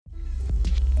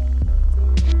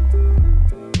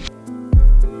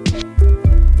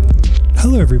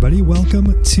Hello, everybody.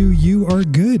 Welcome to You Are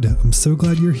Good. I'm so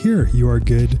glad you're here. You Are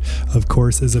Good, of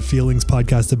course, is a feelings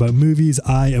podcast about movies.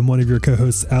 I am one of your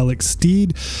co-hosts, Alex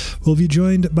Steed. We'll be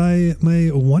joined by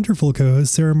my wonderful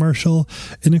co-host, Sarah Marshall,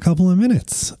 in a couple of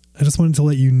minutes. I just wanted to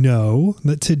let you know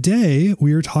that today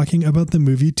we are talking about the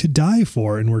movie To Die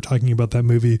For, and we're talking about that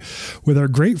movie with our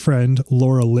great friend,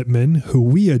 Laura Lippman, who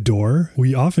we adore.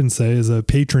 We often say is a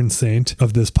patron saint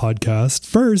of this podcast.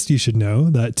 First, you should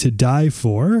know that To Die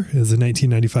For is a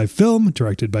 1995 film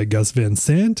directed by Gus Van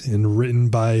Sant and written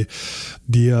by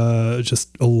the just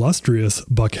illustrious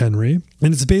Buck Henry.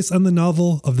 And it's based on the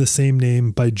novel of the same name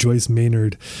by Joyce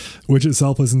Maynard, which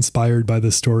itself was inspired by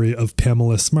the story of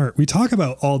Pamela Smart. We talk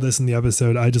about all this in the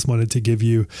episode. I just wanted to give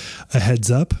you a heads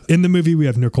up. In the movie, we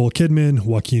have Nicole Kidman,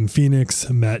 Joaquin Phoenix,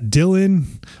 Matt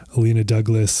Dillon, Alina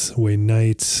Douglas, Wayne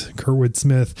Knight, Kurtwood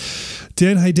Smith,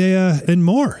 Dan Hedaya, and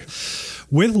more.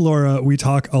 With Laura, we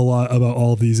talk a lot about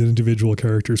all of these individual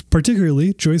characters,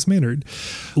 particularly Joyce Maynard.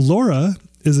 Laura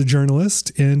is a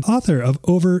journalist and author of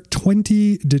over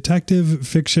 20 detective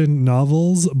fiction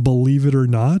novels, believe it or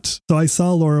not. So I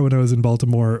saw Laura when I was in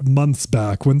Baltimore months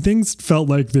back when things felt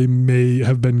like they may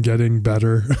have been getting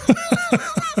better.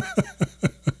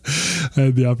 I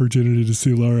had the opportunity to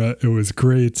see Laura. It was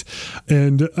great.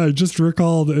 And I just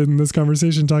recalled in this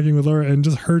conversation talking with Laura and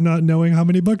just her not knowing how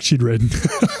many books she'd written.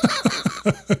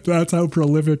 That's how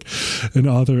prolific an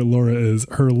author Laura is.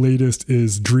 Her latest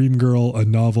is Dream Girl, a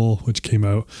novel, which came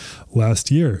out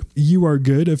last year. You Are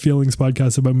Good, a feelings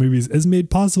podcast about movies, is made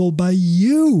possible by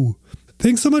you.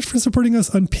 Thanks so much for supporting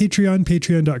us on Patreon,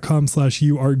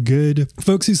 patreon.com/youaregood.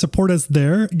 Folks who support us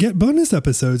there get bonus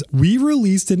episodes. We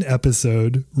released an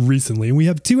episode recently, and we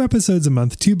have 2 episodes a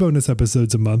month, 2 bonus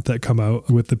episodes a month that come out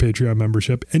with the Patreon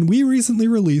membership. And we recently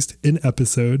released an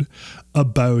episode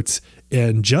about,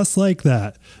 and just like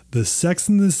that, the Sex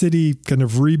and the City kind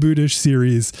of rebootish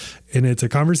series. And it's a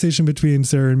conversation between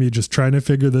Sarah and me just trying to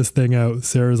figure this thing out.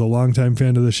 Sarah's a longtime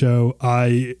fan of the show.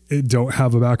 I don't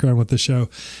have a background with the show.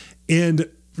 And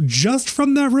just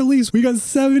from that release, we got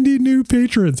 70 new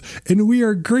patrons and we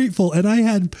are grateful. And I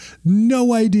had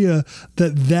no idea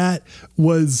that that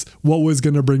was what was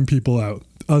going to bring people out.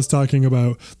 Us talking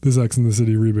about the Sex and the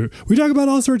City reboot. We talk about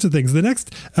all sorts of things. The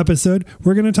next episode,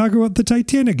 we're going to talk about the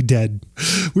Titanic dead.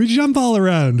 We jump all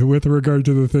around with regard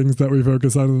to the things that we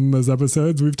focus on in those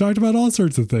episodes. We've talked about all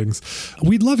sorts of things.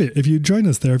 We'd love it if you join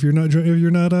us there. If you're not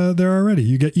there already,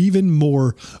 you get even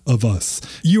more of us.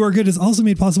 You Are Good is also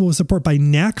made possible with support by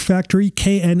Knack Factory,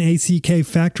 KNACK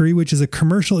Factory, which is a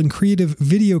commercial and creative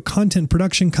video content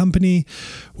production company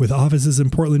with offices in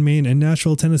Portland, Maine and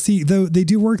Nashville, Tennessee. Though they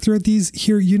do work throughout these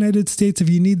here United States. If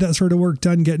you need that sort of work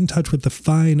done, get in touch with the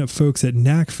fine folks at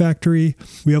Knack Factory.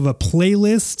 We have a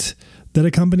playlist that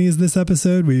accompanies this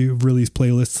episode. We release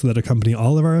playlists that accompany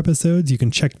all of our episodes. You can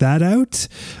check that out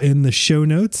in the show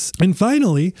notes. And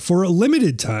finally, for a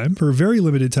very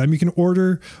limited time, you can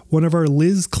order one of our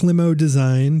Liz Climo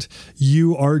designed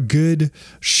You Are Good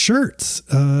shirts.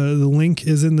 The link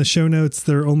is in the show notes.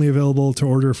 They're only available to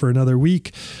order for another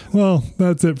week. Well,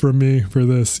 that's it from me for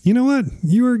this. You know what?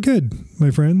 You are good,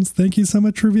 my friends. Thank you so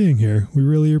much for being here. We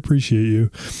really appreciate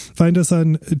you. Find us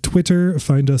on Twitter.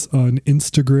 Find us on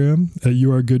Instagram at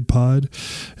You Are Good Pod.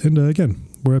 And again,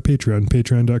 we're at Patreon,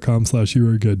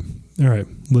 patreon.com/youaregood. All right,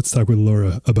 let's talk with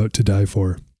Laura about To Die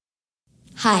For.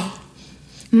 Hi,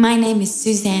 my name is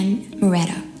Suzanne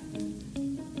Moretto.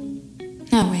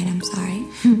 Oh, wait, I'm sorry.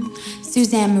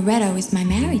 Suzanne Moretto is my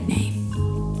married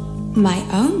name. My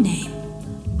own name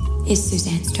is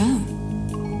Suzanne Stone.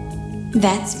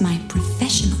 That's my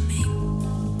professional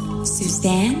name,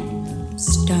 Suzanne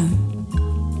Stone.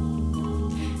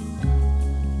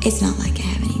 It's not like I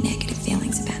have any negative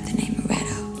feelings about the name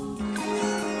Moretto.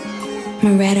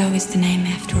 Moretto is the name,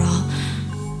 after all,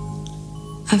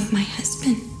 of my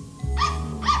husband,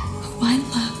 who I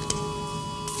loved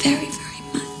very, very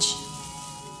much.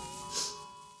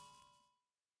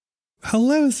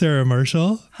 Hello, Sarah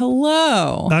Marshall.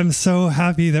 Hello. I'm so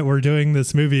happy that we're doing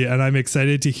this movie, and I'm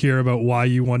excited to hear about why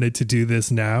you wanted to do this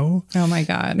now. Oh, my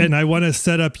God. And I want to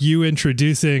set up you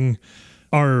introducing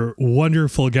our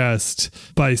wonderful guest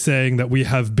by saying that we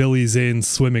have Billy Zane's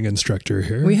swimming instructor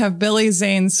here. We have Billy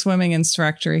Zane's swimming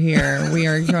instructor here. We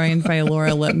are joined by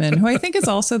Laura Lippman, who I think is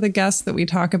also the guest that we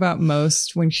talk about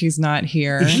most when she's not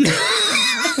here.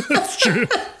 That's true.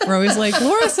 We're always like,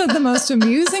 Laura said the most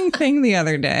amusing thing the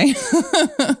other day.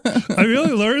 I feel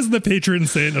like Laura's the patron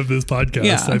saint of this podcast.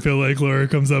 Yeah. I feel like Laura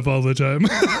comes up all the time.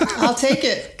 I'll take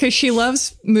it. Because she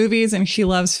loves movies and she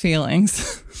loves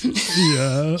feelings.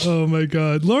 Yeah. Oh, my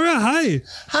God. Laura, hi.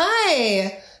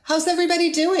 Hi. How's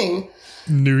everybody doing?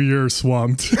 New Year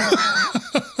swamped.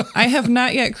 I have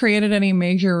not yet created any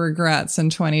major regrets in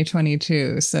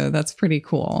 2022, so that's pretty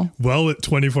cool. Well, at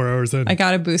 24 hours in. I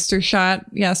got a booster shot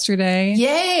yesterday.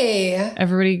 Yay!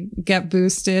 Everybody get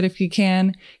boosted if you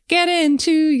can. Get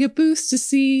into your booster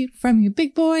seat from your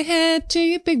big boy head to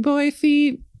your big boy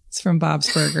feet. It's from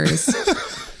Bob's Burgers.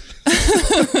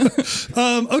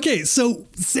 Okay, so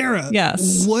Sarah,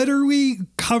 yes, what are we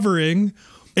covering?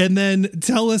 And then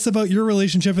tell us about your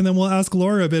relationship, and then we'll ask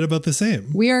Laura a bit about the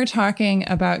same. We are talking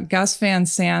about Gus Van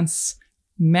Sant's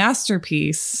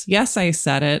masterpiece, yes, I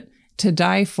said it, To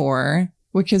Die For,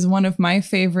 which is one of my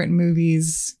favorite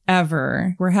movies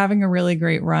ever. We're having a really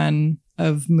great run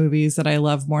of movies that I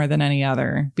love more than any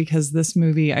other, because this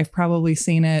movie, I've probably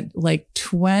seen it like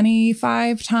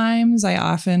 25 times. I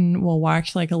often will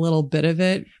watch like a little bit of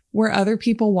it. Where other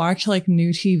people watch like new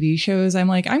TV shows, I'm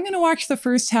like, I'm going to watch the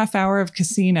first half hour of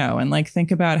Casino and like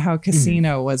think about how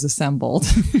Casino was assembled.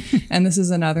 And this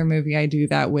is another movie I do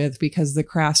that with, because the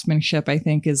craftsmanship, I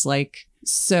think, is like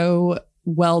so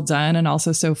well done and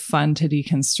also so fun to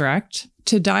deconstruct.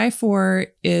 To Die For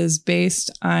is based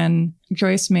on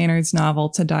Joyce Maynard's novel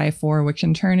To Die For, which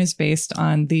in turn is based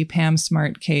on the Pam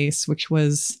Smart case, which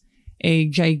was a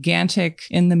gigantic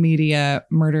in the media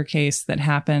murder case that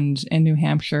happened in New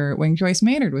Hampshire when Joyce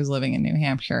Maynard was living in New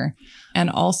Hampshire, and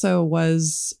also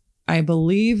was, I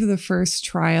believe, the first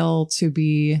trial to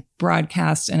be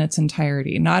broadcast in its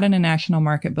entirety, not in a national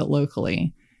market, but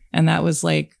locally. And that was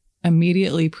like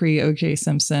immediately pre O.J.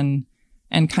 Simpson,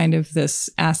 and kind of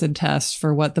this acid test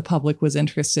for what the public was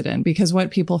interested in. Because what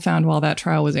people found while that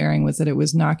trial was airing was that it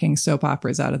was knocking soap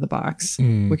operas out of the box,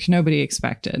 which nobody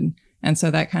expected. And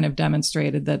so that kind of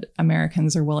demonstrated that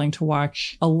Americans are willing to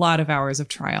watch a lot of hours of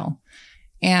trial.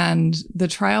 And the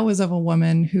trial was of a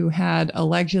woman who had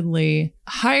allegedly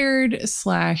hired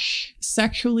 /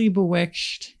 sexually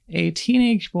bewitched a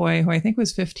teenage boy who I think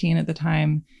was 15 at the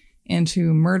time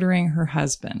into murdering her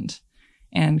husband.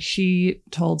 And she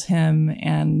told him,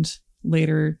 and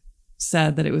later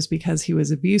said, that it was because he was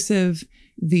abusive.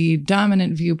 The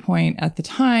dominant viewpoint at the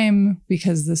time,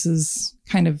 because this is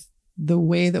kind of the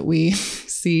way that we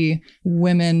see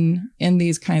women in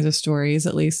these kinds of stories,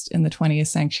 at least in the 20th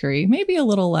century, maybe a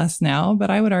little less now, but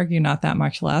I would argue not that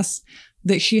much less,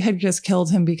 that she had just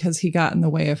killed him because he got in the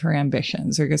way of her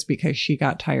ambitions, or just because she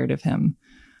got tired of him.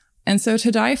 And so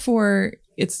To Die For,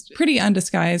 it's pretty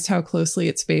undisguised how closely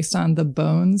it's based on the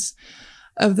bones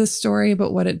of the story.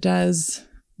 But what it does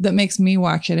that makes me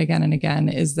watch it again and again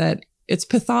is that it's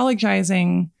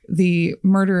pathologizing the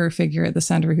murderer figure at the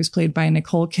center, who's played by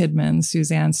Nicole Kidman,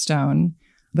 Suzanne Stone.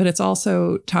 But it's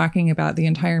also talking about the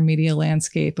entire media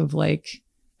landscape of like,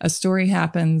 a story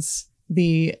happens,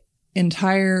 the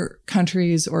entire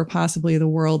country's or possibly the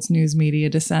world's news media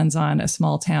descends on a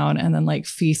small town and then like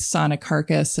feasts on a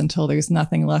carcass until there's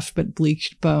nothing left but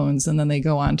bleached bones. And then they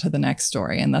go on to the next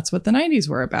story. And that's what the 90s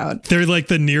were about. They're like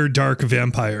the near dark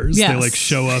vampires. Yes. They like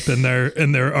show up in their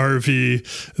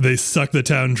RV, they suck the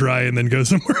town dry and then go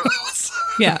somewhere else.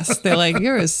 Yes. They're like,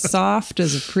 you're as soft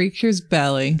as a preacher's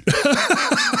belly.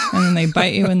 And then they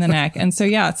bite you in the neck. And so,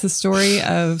 yeah, it's the story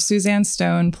of Suzanne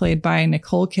Stone, played by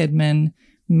Nicole Kidman,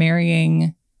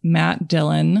 marrying Matt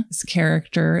Dillon's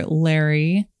character,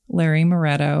 Larry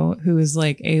Moretto, who is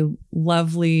like a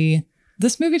lovely...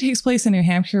 This movie takes place in New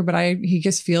Hampshire, but he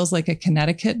just feels like a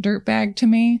Connecticut dirtbag to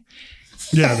me.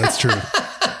 Yeah, that's true.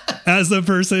 As a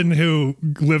person who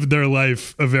lived their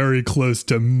life very close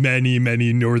to many,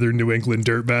 many northern New England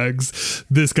dirtbags,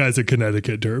 this guy's a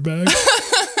Connecticut dirtbag.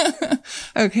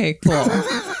 Okay, cool.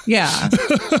 Yeah.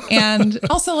 And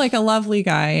also like a lovely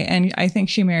guy. And I think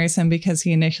she marries him because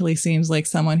he initially seems like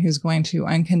someone who's going to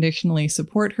unconditionally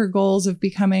support her goals of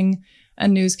becoming a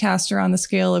newscaster on the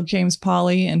scale of James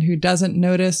Pauly, and who doesn't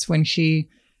notice when she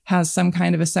has some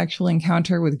kind of a sexual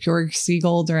encounter with George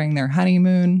Segal during their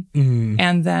honeymoon. Mm-hmm.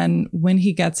 And then when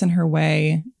he gets in her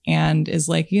way and is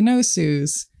like, you know,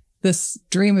 Suze, this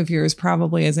dream of yours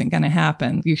probably isn't going to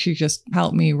happen. You should just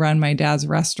help me run my dad's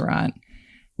restaurant.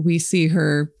 We see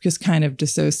her just kind of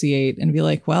dissociate and be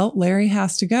like, well, Larry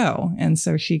has to go. And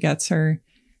so she gets her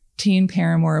teen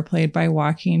paramour, played by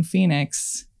Joaquin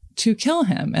Phoenix, to kill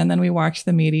him. And then we watch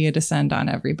the media descend on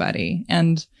everybody.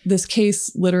 And this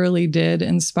case literally did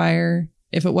inspire,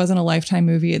 if it wasn't a Lifetime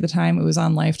movie at the time, it was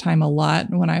on Lifetime a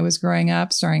lot when I was growing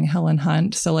up, starring Helen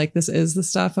Hunt. So like, this is the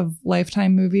stuff of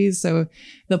Lifetime movies. So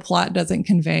the plot doesn't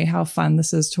convey how fun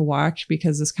this is to watch,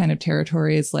 because this kind of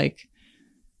territory is like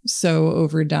so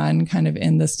overdone kind of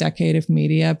in this decade of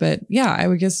media. But yeah, I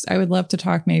would love to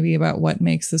talk maybe about what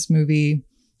makes this movie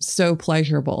so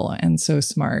pleasurable and so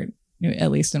smart, at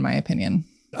least in my opinion.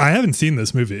 I haven't seen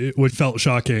this movie, which felt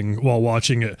shocking while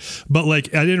watching it. But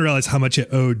like, I didn't realize how much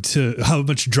how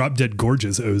much Drop Dead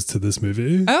Gorgeous owes to this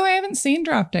movie. Oh, I haven't seen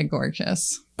Drop Dead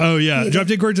Gorgeous. Oh, yeah. Drop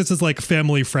Dead Gorgeous is like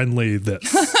family friendly.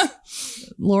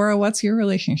 Laura, what's your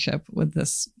relationship with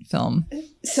this film?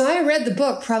 So I read the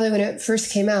book probably when it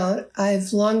first came out.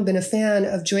 I've long been a fan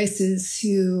of Joyce's,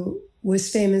 who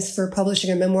was famous for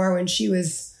publishing a memoir when she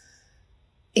was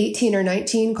 18 or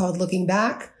 19 called Looking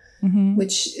Back. Mm-hmm.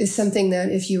 Which is something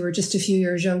that if you were just a few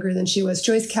years younger than she was,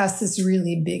 Joyce casts this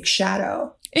really big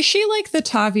shadow. Is she like the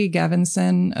Tavi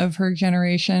Gevinson of her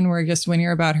generation, where just when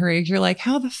you're about her age, you're like,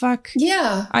 how the fuck?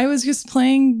 Yeah. I was just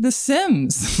playing The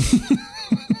Sims.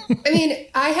 I mean,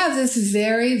 I have this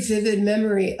very vivid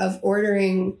memory of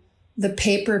ordering the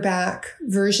paperback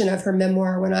version of her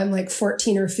memoir when I'm like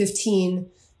 14 or 15.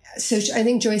 So I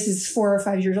think Joyce is 4 or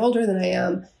 5 years older than I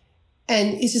am.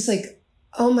 And it's just like,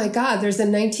 oh my God, there's a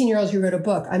 19-year-old who wrote a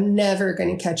book. I'm never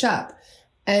going to catch up.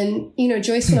 And, you know,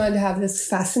 Joyce went on to have this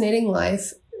fascinating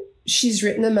life. She's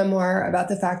written a memoir about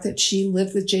the fact that she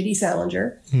lived with J.D.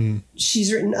 Salinger.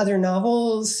 She's written other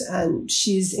novels, and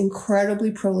she's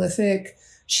incredibly prolific.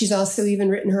 She's also even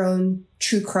written her own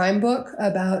true crime book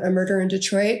about a murder in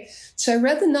Detroit. So I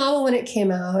read the novel when it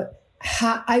came out.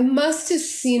 I must have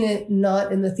seen it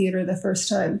not in the theater the first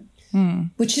time.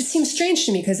 Which just seems strange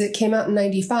to me because it came out in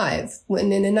 95. When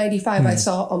in 95, I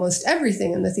saw almost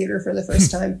everything in the theater for the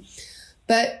first time.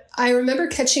 But I remember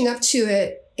catching up to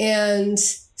it and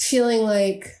feeling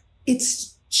like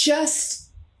it's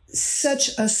just such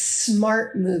a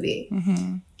smart movie.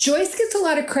 Mm-hmm. Joyce gets a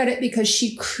lot of credit because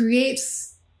she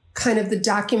creates kind of the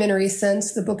documentary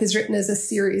sense. The book is written as a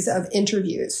series of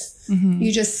interviews. Mm-hmm.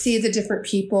 You just see the different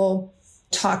people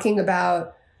talking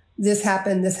about this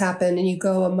happened, and you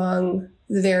go among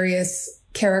the various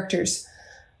characters.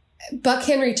 Buck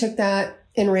Henry took that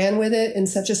and ran with it in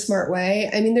such a smart way.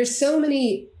 I mean, there's so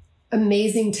many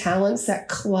amazing talents that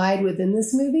collide within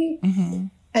this movie. Mm-hmm.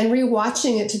 And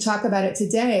rewatching it to talk about it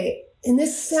today, and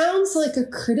this sounds like a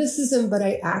criticism, but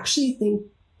I actually think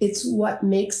it's what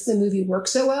makes the movie work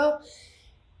so well,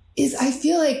 is I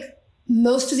feel like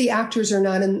most of the actors are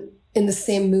not in the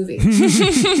same movie.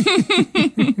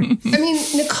 I mean,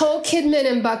 Nicole Kidman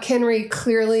and Buck Henry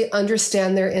clearly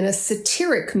understand they're in a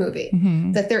satiric movie,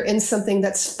 that they're in something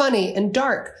that's funny and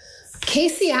dark.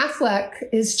 Casey Affleck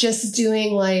is just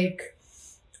doing like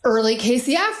early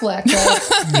Casey Affleck.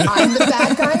 Like, I'm the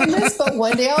bad guy in this, but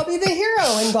one day I'll be the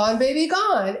hero in Gone Baby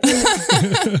Gone.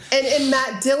 And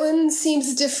Matt Dillon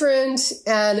seems different,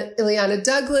 and Ileana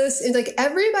Douglas, and like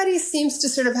everybody seems to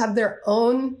sort of have their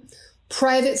own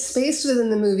private space within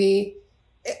the movie.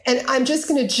 And I'm just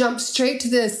going to jump straight to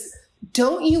this.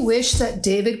 Don't you wish that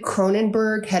David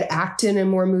Cronenberg had acted in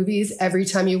more movies every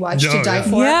time you watched To Die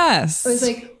For? Yes. I was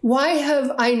like, why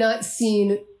have I not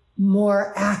seen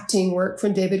more acting work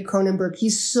from David Cronenberg?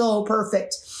 He's so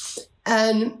perfect.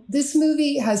 And this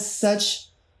movie has such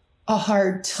a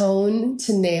hard tone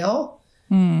to nail.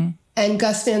 And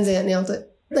Gus Van Sant nailed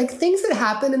it. Like things that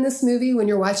happen in this movie when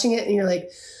you're watching it and you're like,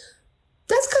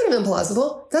 that's kind of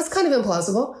implausible. That's kind of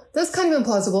implausible. That's kind of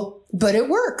implausible, but it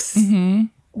works. Mm-hmm.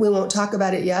 We won't talk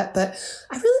about it yet, but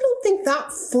I really don't think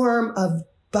that form of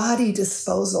body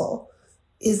disposal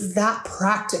is that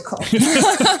practical.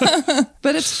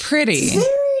 But it's pretty. It's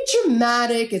very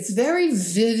dramatic. It's very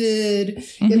vivid.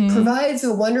 It provides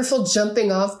a wonderful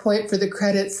jumping off point for the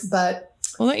credits, but...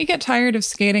 Well, don't you get tired of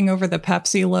skating over the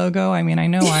Pepsi logo? I mean, I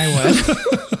know I would.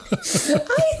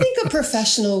 I think a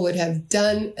professional would have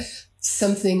done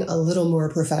something a little more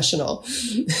professional.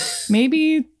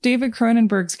 Maybe David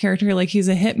Cronenberg's character, like he's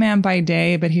a hitman by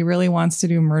day, but he really wants to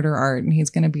do murder art, and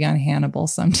he's going to be on Hannibal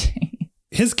someday.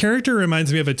 His character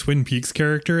reminds me of a Twin Peaks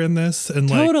character in this. And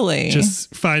like totally.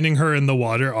 Just finding her in the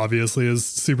water obviously is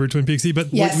super Twin Peaksy.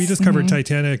 But we just covered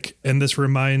Titanic, and this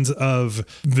reminds of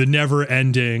the never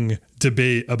ending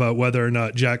debate about whether or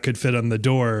not Jack could fit on the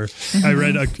door. I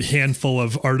read a handful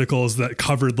of articles that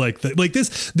covered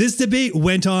this debate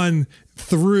went on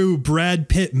through Brad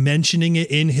Pitt mentioning it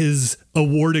in his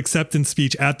award acceptance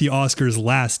speech at the Oscars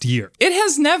last year. It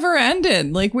has never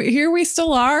ended. Like here we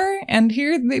still are, and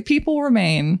here the people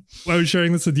remain. I was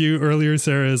sharing this with you earlier,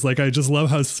 Sarah, is like, I just love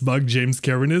how smug James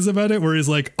Cameron is about it, where he's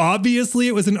like, obviously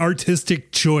it was an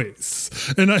artistic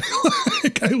choice. And I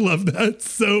love that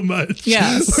so much.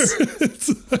 Yes.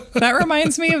 That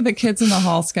reminds me of the Kids in the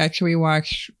Hall sketch we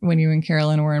watched when you and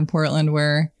Carolyn were in Portland,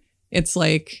 where it's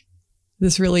like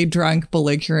this really drunk,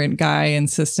 belligerent guy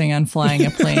insisting on flying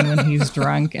a plane when he's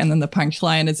drunk. And then the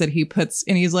punchline is that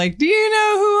he's like, do you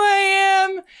know who I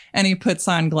am? And he puts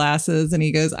on glasses and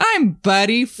he goes, I'm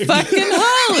Buddy fucking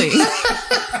Holly.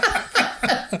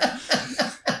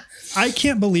 I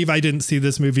can't believe I didn't see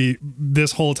this movie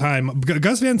this whole time.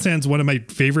 Gus Van Sant's one of my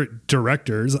favorite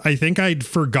directors. I think I'd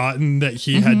forgotten that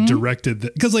he had directed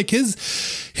because like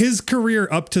his career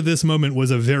up to this moment was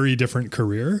a very different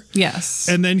career. Yes.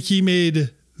 And then he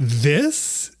made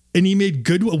this. And he made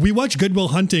Goodwill. We watched Good Will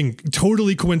Hunting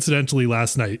totally coincidentally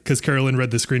last night because Carolyn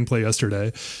read the screenplay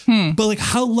yesterday. But like,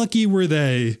 how lucky were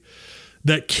they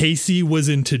that Casey was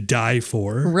in To Die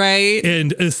For? Right.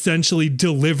 And essentially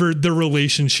delivered the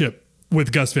relationship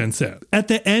with Gus Van Sant. At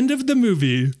the end of the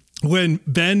movie, when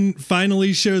Ben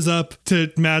finally shows up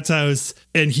to Matt's house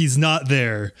and he's not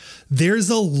there, there's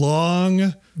a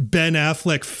long Ben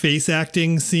Affleck face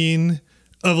acting scene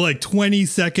of like 20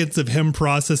 seconds of him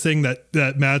processing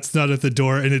that Matt's not at the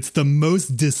door. And it's the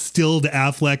most distilled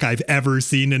Affleck I've ever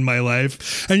seen in my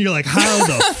life. And you're like, how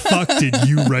the fuck did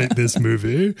you write this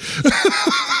movie?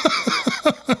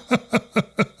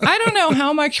 I don't know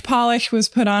how much polish was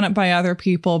put on it by other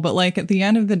people, but like at the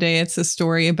end of the day, it's a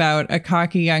story about a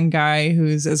cocky young guy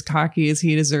who's as cocky as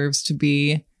he deserves to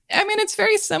be. I mean, it's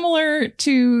very similar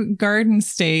to Garden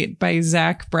State by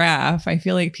Zach Braff. I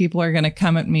feel like people are going to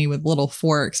come at me with little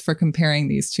forks for comparing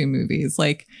these two movies.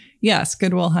 Like, yes,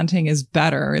 Good Will Hunting is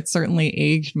better. It's certainly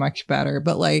aged much better,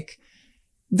 but like,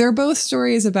 they're both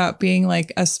stories about being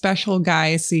like a special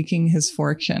guy seeking his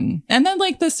fortune. And then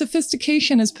like the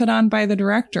sophistication is put on by the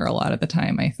director a lot of the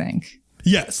time, I think.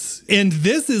 Yes. And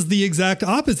this is the exact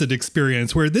opposite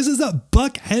experience where this is a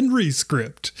Buck Henry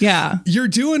script. Yeah. You're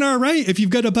doing all right if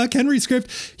you've got a Buck Henry script.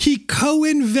 He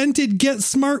co-invented Get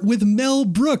Smart with Mel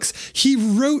Brooks. He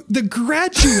wrote The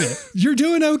Graduate. You're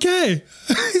doing okay.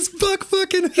 He's Buck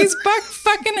fucking Henry. He's Buck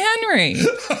fucking Henry.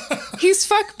 He's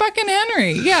fuck fucking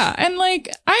Henry. Yeah. And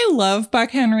like, I love Buck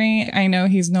Henry. I know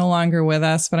he's no longer with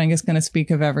us, but I'm just going to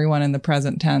speak of everyone in the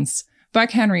present tense.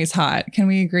 Buck Henry's hot. Can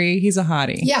we agree? He's a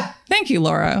hottie. Yeah. Thank you,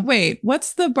 Laura. Wait,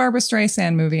 what's the Barbra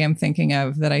Streisand movie I'm thinking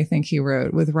of that I think he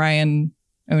wrote with Ryan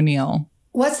O'Neal?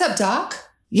 What's Up, Doc?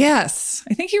 Yes,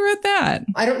 I think he wrote that.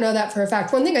 I don't know that for a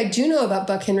fact. One thing I do know about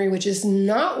Buck Henry, which is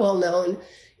not well known,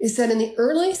 is that in the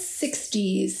early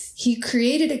 60s, he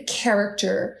created a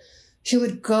character who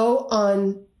would go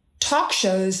on talk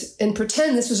shows and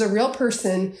pretend this was a real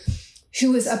person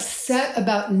who was upset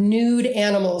about nude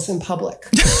animals in public.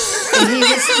 And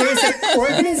there was an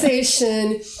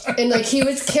organization, and like he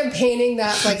was campaigning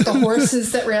that like the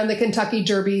horses that ran the Kentucky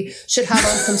Derby should have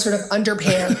on some sort of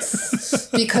underpants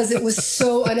because it was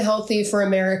so unhealthy for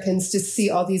Americans to see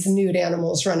all these nude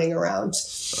animals running around.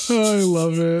 Oh, I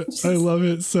love it. I love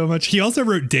it so much. He also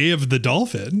wrote Day of the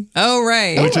Dolphin. Oh,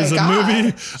 right. Which is a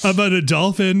movie about a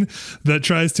dolphin that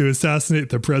tries to assassinate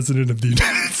the president of the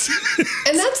United States.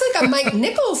 And that's like a Mike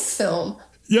Nichols film.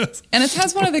 Yes. And it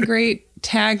has one of the great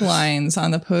taglines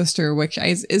on the poster, which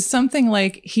is something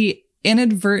like he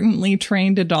inadvertently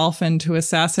trained a dolphin to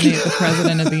assassinate the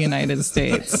president of the United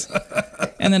States.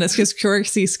 And then it's just George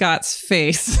C. Scott's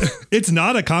face. It's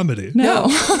not a comedy. No.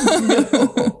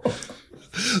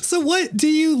 So what do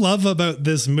you love about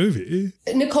this movie?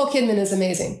 Nicole Kidman is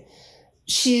amazing.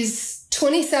 She's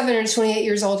 27 or 28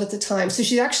 years old at the time. So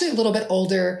she's actually a little bit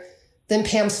older than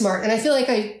Pam Smart. And I feel like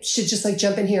I should just like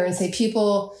jump in here and say,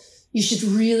 people, you should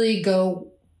really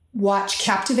go watch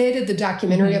Captivated, the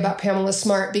documentary about Pamela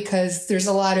Smart, because there's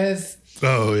a lot of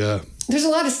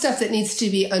stuff that needs to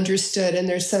be understood. And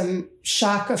there's some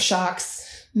shock of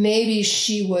shocks. Maybe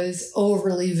she was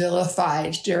overly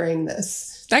vilified during this.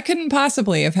 That couldn't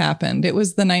possibly have happened. It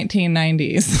was the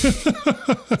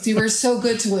 1990s. You were so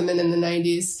good to women in the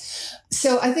 90s.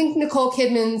 So I think Nicole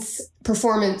Kidman's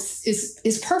performance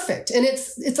is perfect. And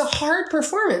it's a hard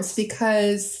performance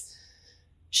because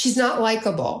she's not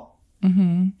likable.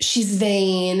 Mm-hmm. She's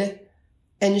vain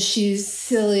and she's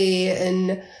silly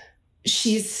and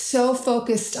she's so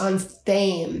focused on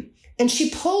fame. And she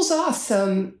pulls off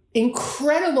some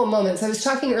incredible moments. I was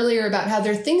talking earlier about how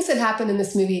there are things that happen in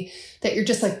this movie that you're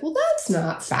just like, well, that's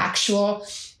not factual.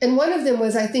 And one of them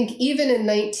was, I think, even in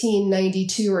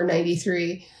 1992 or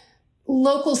 93,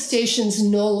 local stations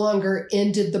no longer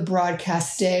ended the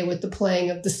broadcast day with the playing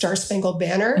of the Star Spangled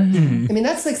Banner. Mm-hmm. I mean,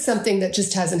 that's like something that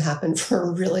just hasn't happened for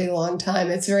a really long time.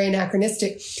 It's very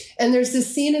anachronistic. And there's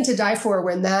this scene in To Die For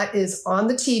when that is on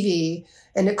the TV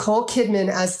and Nicole Kidman,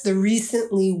 as the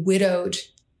recently widowed,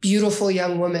 beautiful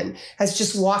young woman, has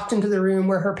just walked into the room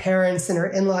where her parents and her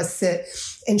in-laws sit,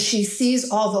 and she sees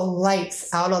all the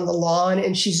lights out on the lawn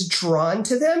and she's drawn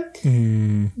to them.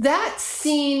 Mm. That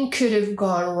scene could have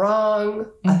gone wrong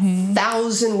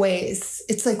 1,000 ways.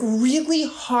 It's like really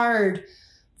hard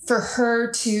for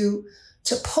her to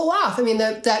pull off. I mean,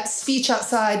 that speech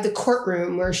outside the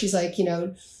courtroom where she's like, you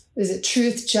know, is it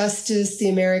truth, justice, the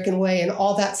American way, and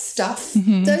all that stuff.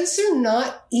 Those are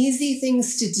not easy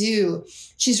things to do.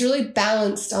 She's really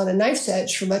balanced on a knife's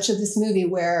edge for much of this movie,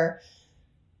 where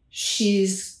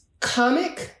she's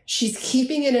comic, she's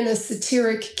keeping it in a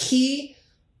satiric key,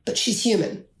 but she's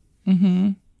human.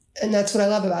 And that's what I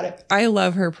love about it. I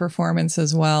love her performance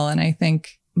as well. And I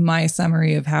think my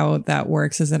summary of how that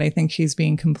works is that I think she's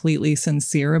being completely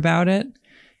sincere about it.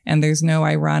 And there's no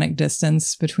ironic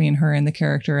distance between her and the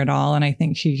character at all. And I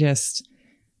think she just,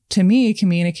 to me,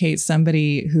 communicates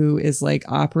somebody who is like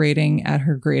operating at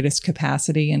her greatest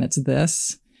capacity. And it's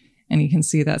this. And you can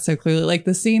see that so clearly. Like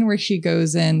the scene where she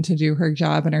goes in to do her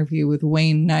job interview with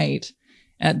Wayne Knight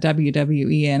at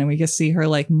WWE. And we just see her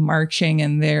like marching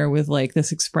in there with like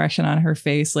this expression on her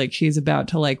face, like she's about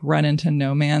to like run into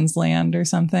no man's land or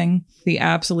something. The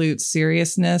absolute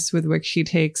seriousness with which she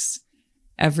takes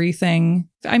everything.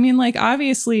 I mean, like,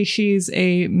 obviously she's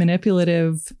a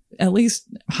manipulative, at least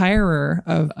hirer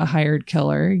of a hired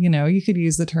killer. You know, you could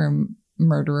use the term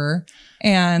murderer,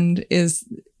 and is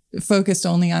focused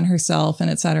only on herself and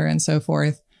et cetera and so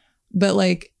forth. But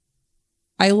like,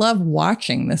 I love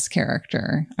watching this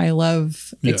character. I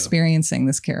love experiencing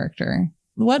this character.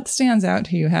 What stands out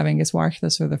to you having just watched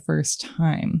this for the first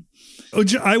time?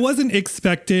 I wasn't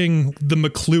expecting the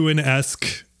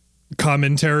McLuhan-esque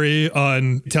commentary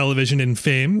on television and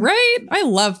fame. Right? I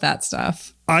love that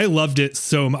stuff. I loved it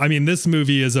so much. I mean, this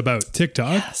movie is about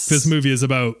TikTok. Yes. This movie is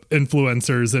about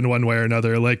influencers in one way or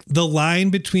another. Like the line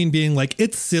between being like,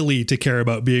 it's silly to care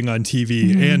about being on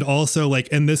TV, and also like,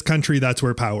 in this country, that's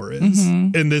where power is.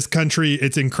 In this country,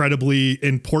 it's incredibly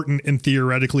important and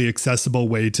theoretically accessible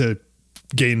way to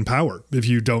gain power if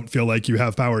you don't feel like you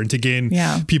have power, and to gain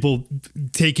people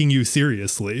taking you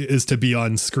seriously is to be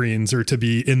on screens or to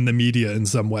be in the media in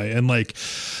some way. And like,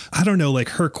 I don't know, like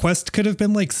her quest could have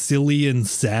been like silly and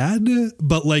sad,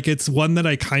 but like it's one that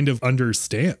I kind of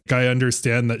understand. I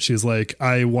understand that she's like,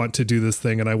 I want to do this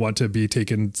thing and I want to be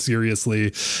taken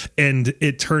seriously. And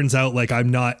it turns out like I'm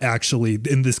not actually,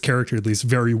 in this character at least,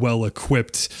 very well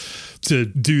equipped to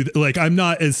do, like, I'm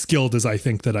not as skilled as I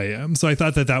think that I am. So I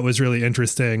thought that that was really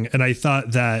interesting. And I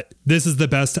thought that this is the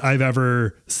best I've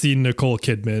ever seen Nicole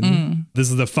Kidman. This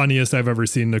is the funniest I've ever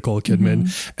seen Nicole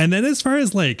Kidman. And then as far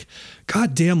as like,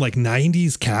 goddamn, like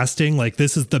 90s casting, like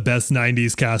this is the best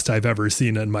 90s cast I've ever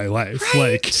seen in my life.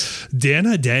 Right? Like Dan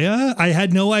Hedaya, I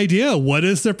had no idea. What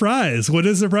a surprise. What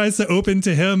a surprise to open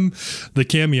to him. The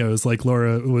cameos, like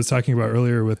Laura was talking about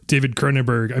earlier with David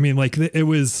Cronenberg. I mean, like it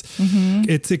was,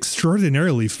 it's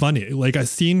extraordinarily funny. Like a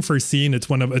scene for scene,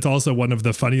 it's also one of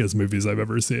the funniest movies I've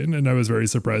ever seen. And I was very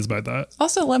surprised by that.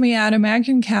 Also, let me add,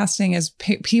 imagine casting as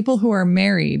people who are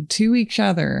married to each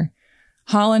other,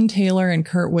 Holland Taylor and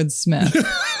Kurtwood Smith.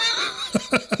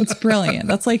 It's brilliant.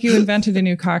 That's like you invented a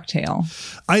new cocktail.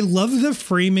 I love the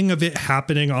framing of it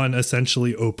happening on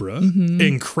essentially Oprah.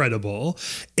 Incredible.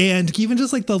 And even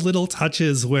just like the little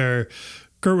touches where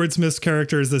Kurtwood Smith's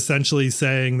character is essentially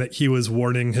saying that he was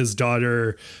warning his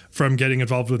daughter from getting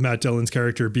involved with Matt Dillon's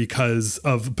character because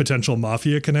of potential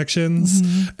mafia connections.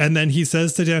 And then he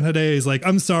says to Dan Hedaya, he's like,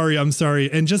 I'm sorry.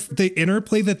 And just the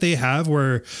interplay that they have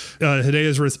where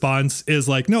Hedaya's response is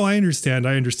like, no, I understand.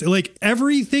 Like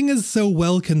everything is so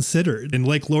well considered. And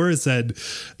like Laura said,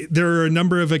 there are a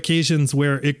number of occasions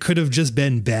where it could have just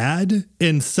been bad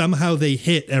and somehow they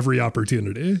hit every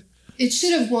opportunity. It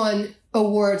should have won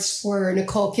awards for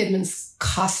Nicole Kidman's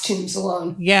costumes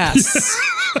alone. Yes.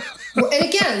 And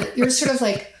again, you're sort of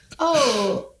like,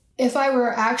 oh, if I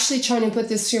were actually trying to put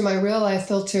this through my real life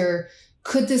filter,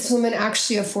 could this woman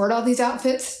actually afford all these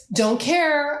outfits? Don't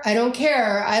care. I don't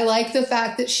care. I like the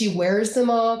fact that she wears them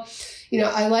all. You know,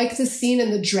 I like the scene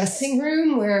in the dressing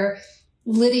room where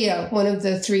Lydia, one of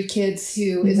the three kids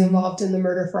who is involved in the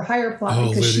murder for hire plot. Oh,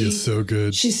 Lydia's so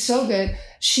good. She's so good.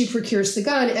 She procures the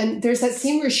gun. And there's that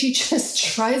scene where she just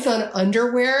tries on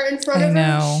underwear in front of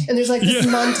her. And there's like this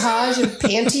montage of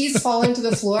panties falling to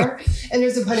the floor. And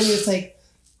there's a part of me that's like,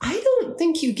 I don't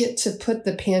think you get to put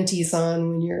the panties on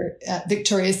when you're at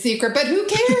Victoria's Secret, but who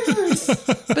cares?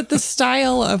 But the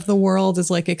style of the world is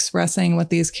like expressing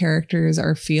what these characters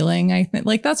are feeling. I think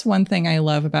like that's one thing I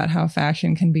love about how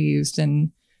fashion can be used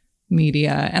in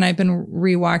media. And I've been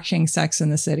rewatching Sex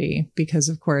and the City because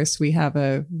of course we have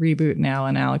a reboot now,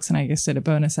 and Alex and I just did a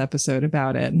bonus episode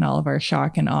about it and all of our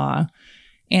shock and awe.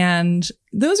 And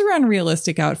those are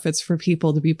unrealistic outfits for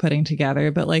people to be putting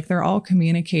together, but like they're all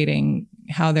communicating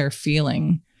how they're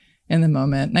feeling in the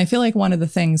moment. And I feel like one of the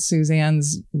things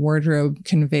Suzanne's wardrobe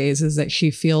conveys is that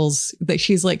she feels that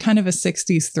she's like kind of a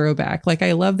 60s throwback. Like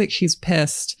I love that she's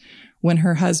pissed when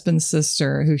her husband's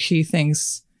sister, who she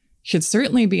thinks should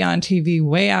certainly be on TV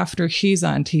way after she's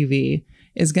on TV,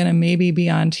 is going to maybe be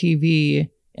on TV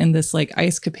in this like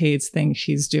Ice Capades thing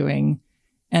she's doing.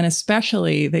 And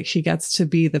especially that she gets to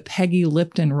be the Peggy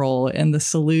Lipton role in the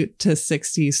Salute to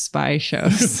 60s spy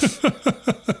shows.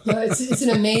 No, it's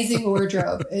an amazing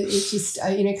wardrobe. It's just,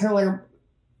 kind of want to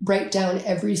write down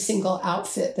every single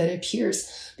outfit that appears.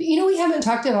 But, we haven't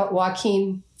talked about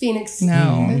Joaquin Phoenix.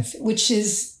 No. Which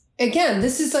is, again,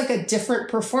 this is like a different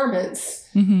performance.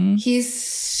 Mm-hmm. He's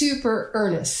super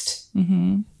earnest.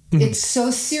 Mm-hmm. It's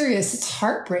so serious. It's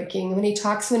heartbreaking when he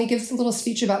gives a little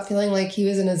speech about feeling like he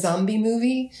was in a zombie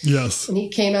movie. Yes. And he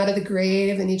came out of the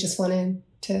grave and he just wanted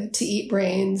to eat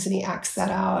brains, and he acts that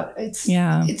out.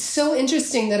 It's so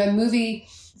interesting that a movie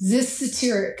this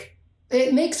satiric,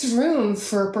 it makes room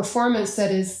for a performance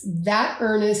that is that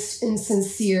earnest and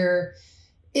sincere.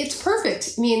 It's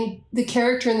perfect. I mean, the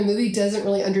character in the movie doesn't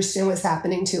really understand what's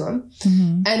happening to him.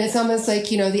 Mm-hmm. And it's almost like,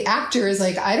 the actor is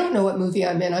like, I don't know what movie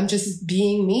I'm in. I'm just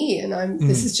being me. And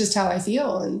this is just how I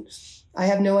feel. And I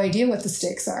have no idea what the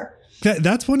stakes are.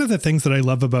 That's one of the things that I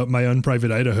love about My Own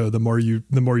Private Idaho. The more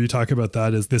you talk about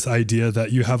that, is this idea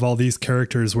that you have all these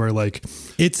characters where like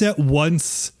it's at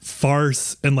once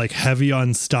farce and like heavy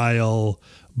on style,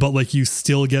 but like you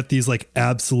still get these like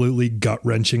absolutely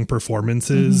gut-wrenching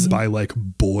performances by like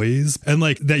boys. And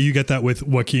like that you get that with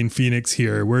Joaquin Phoenix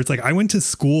here, where it's like I went to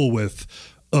school with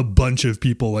a bunch of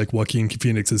people like Joaquin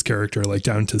Phoenix's character, like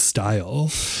down to style.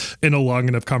 In a long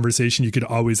enough conversation, you could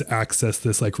always access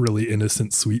this like really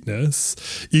innocent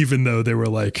sweetness, even though they were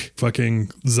like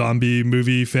fucking zombie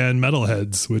movie fan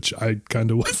metalheads, which I kind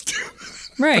of was too.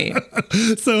 Right.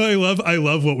 So I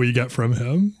love what we get from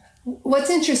him. What's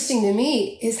interesting to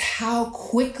me is how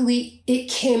quickly it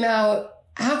came out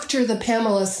after the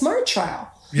Pamela Smart trial.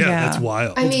 Yeah, that's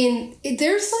wild. I mean,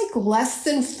 there's like less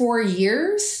than 4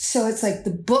 years. So it's like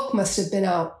the book must have been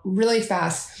out really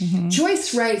fast. Mm-hmm.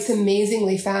 Joyce writes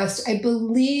amazingly fast. I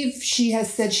believe she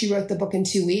has said she wrote the book in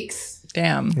 2 weeks.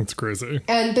 Damn. That's crazy.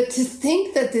 But to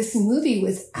think that this movie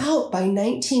was out by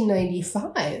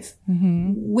 1995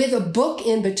 with a book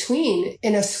in between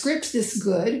and a script this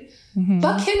good. Mm-hmm.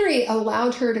 Buck Henry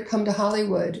allowed her to come to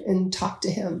Hollywood and talk to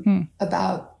him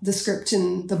about the script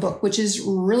and the book, which is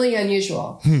really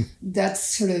unusual. That's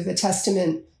sort of a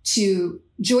testament to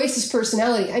Joyce's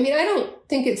personality. I mean, I don't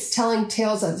think it's telling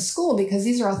tales out of school because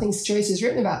these are all things Joyce has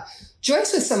written about.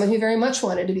 Joyce was someone who very much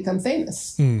wanted to become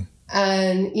famous and,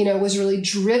 was really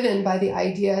driven by the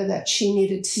idea that she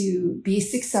needed to be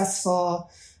successful.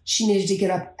 She needed to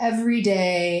get up every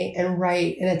day and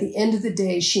write. And at the end of the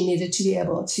day, she needed to be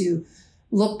able to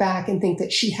look back and think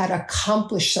that she had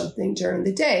accomplished something during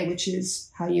the day, which is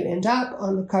how you end up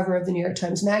on the cover of the New York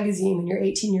Times Magazine when you're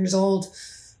 18 years old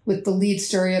with the lead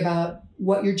story about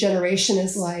what your generation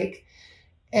is like.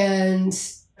 And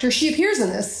she appears in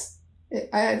this.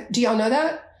 Do y'all know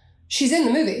that? She's in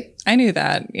the movie. I knew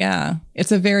that. Yeah.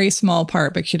 It's a very small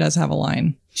part, but she does have a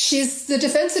line. She's the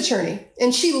defense attorney,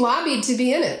 and she lobbied to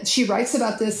be in it. She writes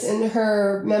about this in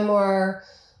her memoir,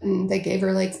 and they gave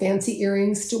her like fancy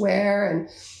earrings to wear.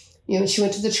 And, she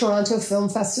went to the Toronto Film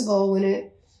Festival when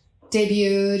it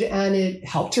debuted, and it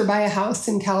helped her buy a house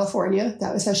in California.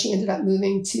 That was how she ended up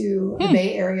moving to the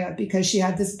Bay Area, because she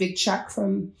had this big check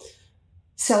from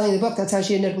selling the book. That's how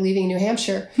she ended up leaving New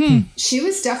Hampshire. She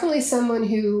was definitely someone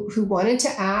who wanted to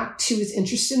act. She was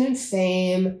interested in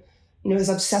fame. Was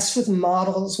obsessed with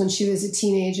models when she was a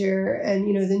teenager. And,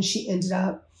 then she ended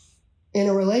up in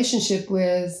a relationship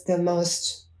with the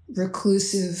most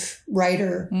reclusive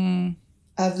writer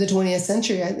of the 20th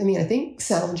century. I mean, I think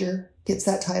Salinger gets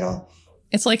that title.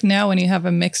 It's like now when you have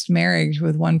a mixed marriage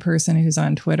with one person who's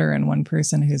on Twitter and one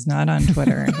person who's not on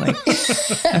Twitter. Like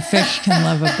a fish can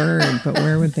love a bird, but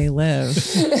where would they live?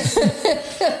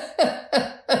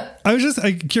 I was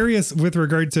just curious with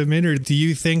regard to Maynard. Do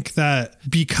you think that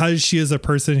because she is a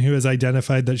person who has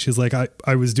identified that she's like,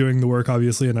 I was doing the work,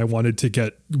 obviously, and I wanted to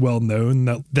get well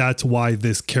known, that's why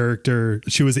this character,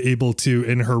 she was able to,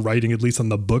 in her writing, at least on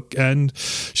the book end,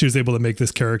 she was able to make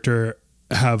this character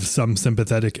have some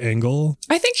sympathetic angle?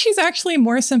 I think she's actually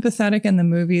more sympathetic in the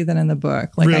movie than in the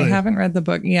book. Like, really? I haven't read the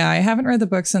book. Yeah, I haven't read the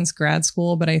book since grad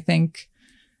school, but I think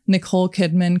Nicole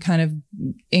Kidman kind of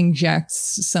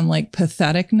injects some like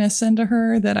patheticness into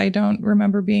her that I don't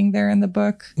remember being there in the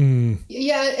book.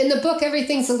 Yeah, in the book,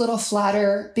 everything's a little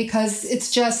flatter because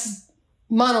it's just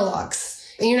monologues.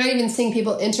 And you're not even seeing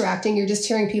people interacting. You're just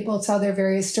hearing people tell their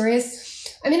various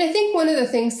stories. I mean, I think one of the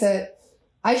things that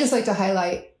I just like to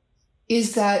highlight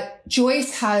is that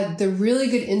Joyce had the really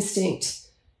good instinct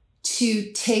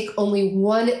to take only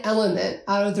one element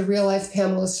out of the real life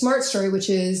Pamela Smart story, which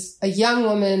is a young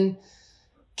woman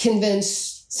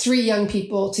convinced 3 young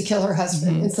people to kill her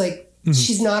husband. It's like,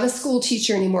 she's not a school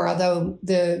teacher anymore, although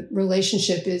the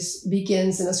relationship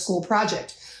begins in a school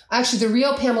project. Actually, the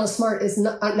real Pamela Smart is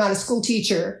not a school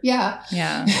teacher. Yeah.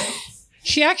 Yeah.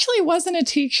 She actually wasn't a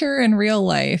teacher in real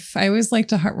life. I always like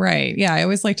to, I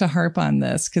always like to harp on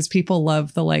this because people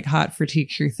love the like hot for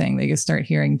teacher thing. They just start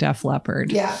hearing Def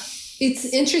Leppard. Yeah. It's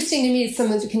interesting to me,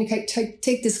 someone can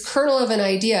take this kernel of an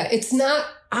idea. It's not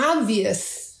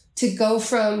obvious to go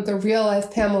from the real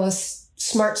life Pamela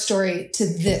Smart story to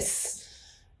this.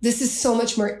 This is so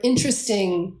much more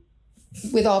interesting,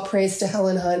 with all praise to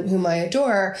Helen Hunt, whom I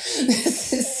adore.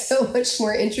 This is so much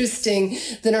more interesting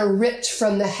than a ripped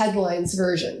from the headlines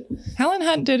version. Helen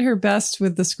Hunt did her best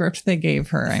with the script they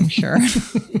gave her, I'm sure.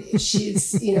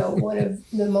 She's, one of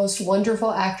the most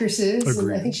wonderful actresses.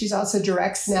 Agreed. And I think she's also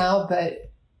directs now,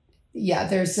 but yeah,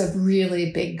 there's a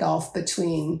really big gulf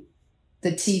between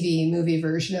the TV movie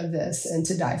version of this and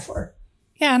To Die For.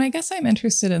 Yeah, and I guess I'm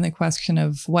interested in the question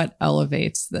of what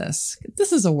elevates this.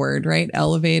 This is a word, right?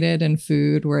 Elevated in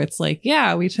food, where it's like,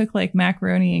 yeah, we took like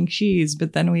macaroni and cheese,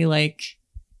 but then we like,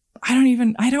 I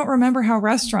don't remember how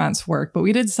restaurants work, but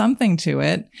we did something to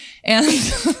it. And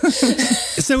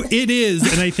so it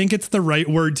is, and I think it's the right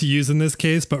word to use in this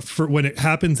case, but for when it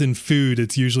happens in food,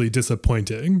 it's usually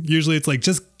disappointing. Usually it's like,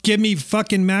 just give me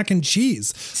fucking mac and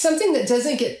cheese. Something that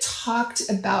doesn't get talked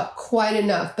about quite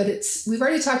enough, but we've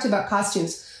already talked about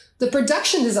costumes. The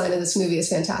production design of this movie is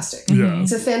fantastic. Yeah.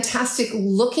 It's a fantastic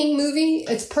looking movie.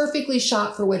 It's perfectly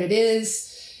shot for what it is.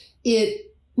 It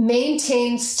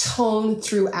maintains tone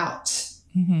throughout.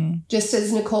 Just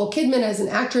as Nicole Kidman as an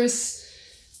actress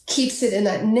keeps it in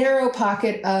that narrow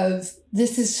pocket of,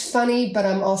 this is funny, but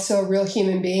I'm also a real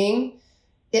human being.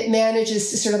 It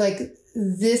manages to sort of like,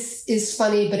 this is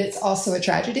funny, but it's also a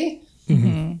tragedy.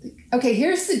 Okay,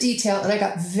 here's the detail. And I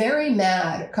got very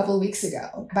mad a couple of weeks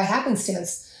ago. By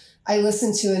happenstance, I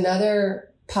listened to another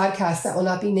podcast that will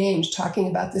not be named talking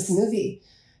about this movie.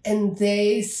 And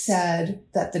they said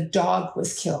that the dog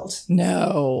was killed.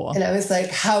 no, And I was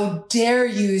like, how dare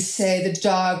you say the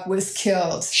dog was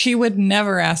killed? she would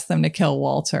never ask them to kill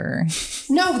Walter.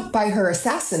 No, by her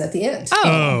assassin at the end.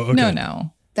 Oh, okay.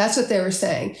 No. That's what they were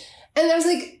saying. And I was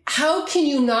like, how can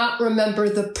you not remember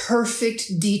the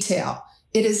perfect detail?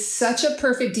 It is such a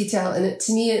perfect detail. And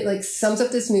to me, it like sums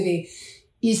up this movie,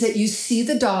 is that you see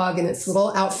the dog in its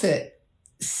little outfit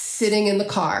sitting in the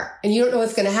car, and you don't know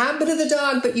what's going to happen to the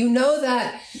dog, but you know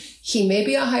that he may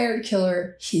be a hired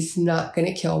killer. He's not going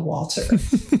to kill Walter.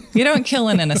 You don't kill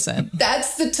an innocent.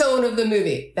 That's the tone of the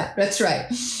movie. That's right.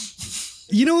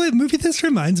 You know what movie this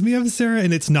reminds me of, Sarah?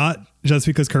 And it's not just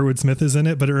because Kurtwood Smith is in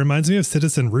it, but it reminds me of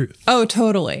Citizen Ruth. Oh,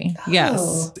 totally. Yes.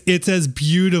 Oh. It's as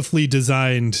beautifully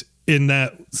designed in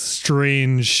that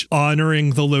strange honoring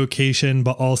the location,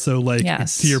 but also like,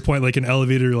 to your point, like an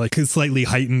elevator, like a slightly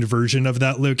heightened version of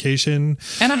that location.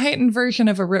 And a heightened version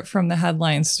of a rip from the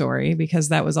headline story, because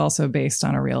that was also based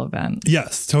on a real event.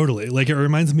 Yes, totally. Like it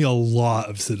reminds me a lot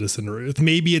of Citizen Ruth.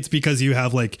 Maybe it's because you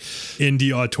have like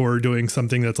indie auteur doing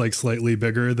something that's like slightly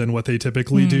bigger than what they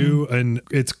typically do. And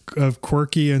it's a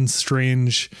quirky and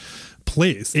strange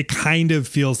place. It kind of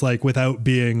feels like, without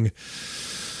being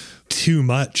too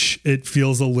much, it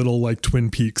feels a little like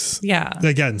Twin Peaks. Yeah.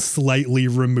 Again, slightly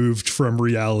removed from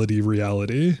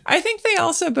reality. I think they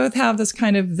also both have this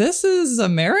kind of, this is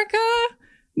America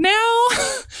now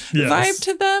vibe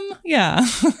to them. Yeah.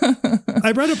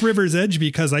 I brought up River's Edge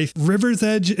because River's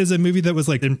Edge is a movie that was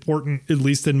like important, at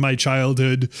least in my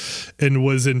childhood, and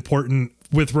was important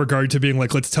with regard to being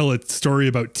like, let's tell a story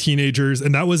about teenagers.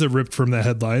 And that was a ripped from the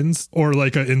headlines, or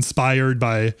like inspired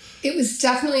by. It was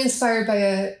definitely inspired by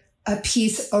a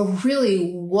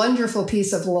really wonderful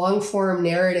piece of long form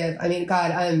narrative. I mean, God,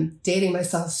 I'm dating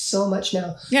myself so much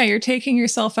now. Yeah, you're taking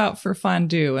yourself out for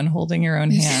fondue and holding your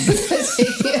own hand. That's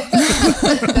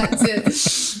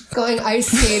it. Going ice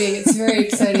skating. It's very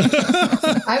exciting.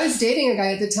 I was dating a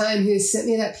guy at the time who sent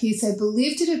me that piece. I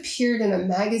believed it appeared in a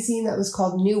magazine that was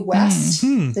called New West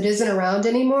that isn't around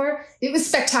anymore. It was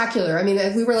spectacular. I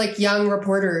mean, we were like young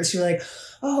reporters who were like,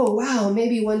 oh, wow,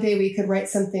 maybe one day we could write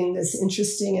something this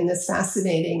interesting and this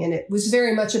fascinating. And it was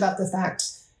very much about the fact,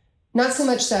 not so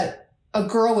much that a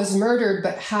girl was murdered,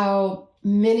 but how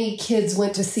many kids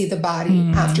went to see the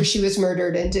body after she was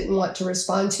murdered and didn't want to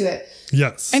respond to it.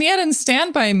 Yes. And yet in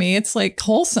Stand By Me, it's like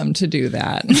wholesome to do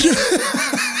that.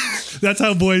 That's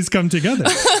how boys come together.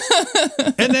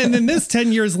 And then in this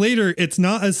 10 years later, it's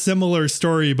not a similar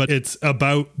story, but it's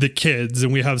about the kids.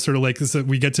 And we have sort of like this,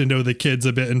 we get to know the kids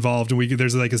a bit involved, and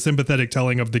there's like a sympathetic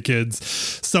telling of the kids.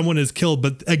 Someone is killed.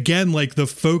 But again, like the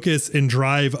focus and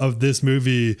drive of this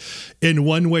movie in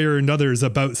one way or another is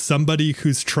about somebody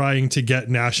who's trying to get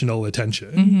national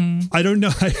attention. Mm-hmm. I don't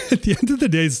know. At the end of the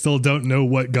day, still don't know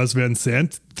what Gus Van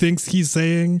Sant thinks he's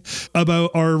saying about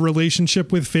our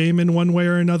relationship with fame in one way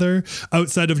or another,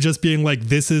 outside of just being like,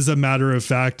 this is a matter of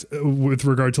fact with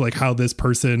regard to like how this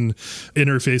person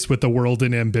interfaced with the world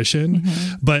and ambition.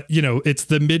 Mm-hmm. But, you know, it's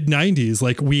the mid 90s.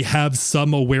 Like we have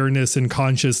some awareness and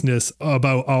consciousness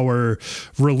about our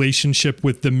relationship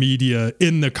with the media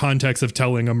in the context of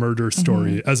telling a murder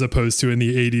story, mm-hmm. as opposed to in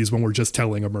the 80s when we're just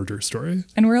telling a murder story.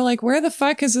 And we're like, where the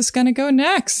fuck is this going to go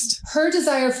next? Her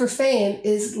desire for fame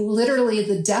is literally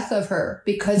the death of her,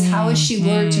 because how is she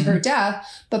lured to her death?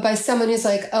 But by someone who's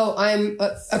like, oh, I'm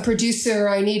a producer,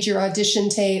 I need your audition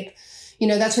tape. You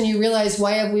know, that's when you realize,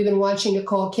 why have we been watching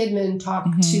Nicole Kidman talk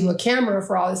to a camera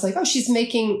for all this? Like, oh, she's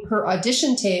making her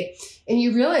audition tape. And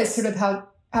you realize sort of how,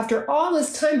 after all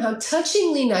this time, how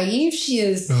touchingly naive she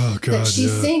is, that she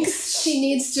thinks she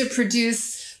needs to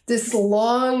produce this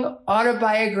long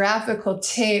autobiographical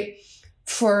tape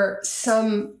for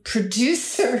some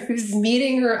producer who's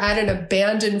meeting her at an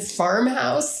abandoned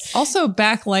farmhouse. Also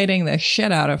backlighting the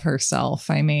shit out of herself.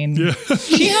 I mean,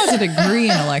 she has a degree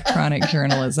in electronic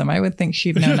journalism. I would think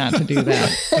she'd know not to do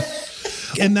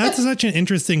that. And that's such an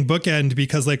interesting bookend,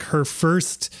 because like her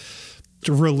first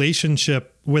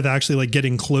relationship with actually like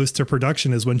getting close to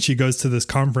production is when she goes to this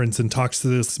conference and talks to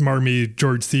this smarmy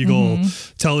George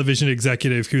Segal television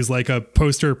executive who's like a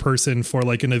poster person for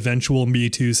like an eventual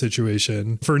Me Too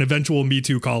situation, for an eventual Me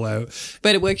Too call out.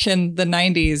 But which in the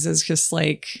 90s is just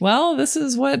like, well, this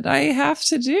is what I have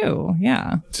to do.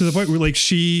 Yeah. To the point where like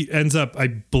she ends up, I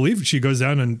believe she goes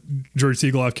down and George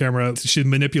Segal off camera, she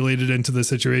manipulated into the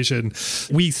situation.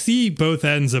 We see both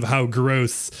ends of how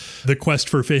gross the quest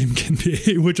for fame can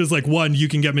be, which is like, one,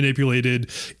 you can get manipulated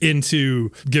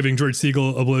into giving George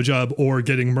Segal a blowjob or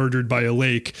getting murdered by a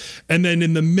lake. And then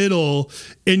in the middle,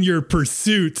 in your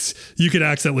pursuit, you could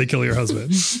accidentally kill your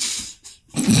husband.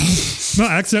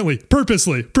 Not accidentally,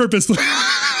 purposely.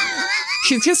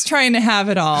 She's just trying to have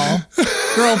it all.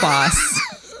 Girl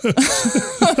boss.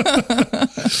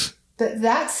 But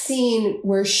that scene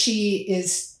where she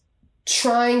is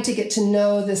trying to get to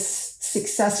know this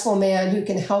successful man who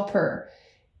can help her,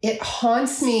 it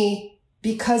haunts me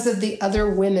because of the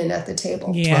other women at the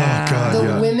table. Yeah. Oh, God,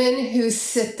 the women who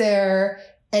sit there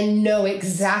and know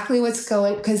exactly what's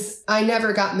going, because I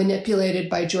never got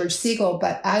manipulated by George Segal,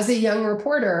 but as a young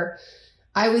reporter,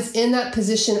 I was in that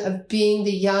position of being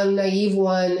the young, naive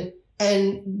one.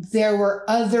 And there were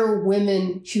other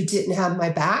women who didn't have my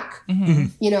back. Mm-hmm.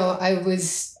 You know, I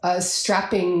was a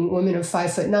strapping woman of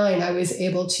 5'9". I was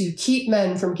able to keep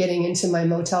men from getting into my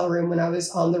motel room when I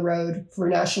was on the road for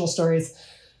national stories.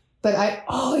 But I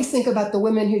always think about the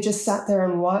women who just sat there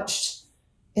and watched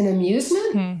in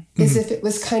amusement, as if it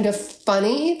was kind of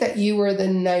funny that you were the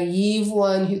naive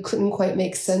one who couldn't quite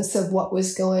make sense of what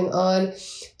was going on.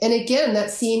 And again, that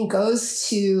scene goes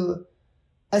to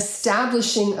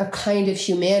establishing a kind of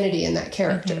humanity in that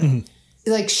character.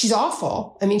 Mm-hmm. Like, she's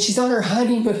awful. I mean, she's on her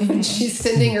honeymoon. She's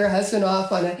sending her husband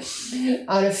off on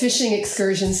a fishing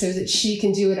excursion so that she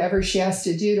can do whatever she has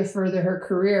to do to further her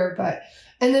career.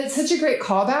 And then it's such a great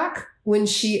callback when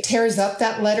she tears up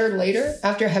that letter later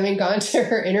after having gone to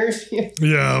her interview.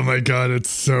 Yeah, oh my God, it's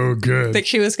so good. That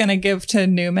she was going to give to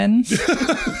Newman.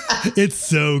 It's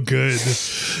so good.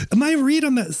 My read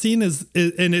on that scene is,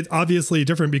 and it's obviously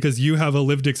different because you have a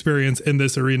lived experience in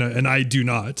this arena and I do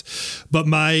not. But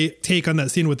my take on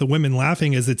that scene with the women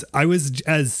laughing is I was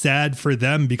as sad for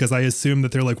them because I assume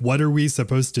that they're like, what are we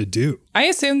supposed to do? I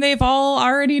assume they've all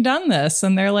already done this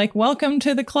and they're like, welcome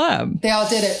to the club. They all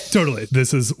did it. Totally.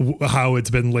 This is how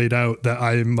it's been laid out that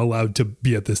I'm allowed to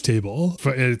be at this table.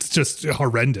 It's just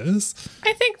horrendous.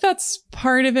 I think that's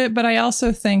part of it, but I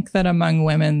also think that among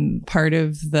women, part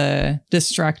of the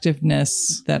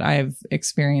destructiveness that I've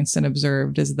experienced and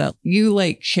observed is that you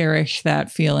like cherish that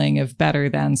feeling of better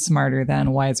than, smarter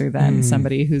than, wiser than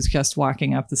somebody who's just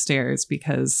walking up the stairs,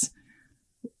 because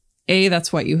A,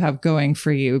 that's what you have going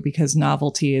for you because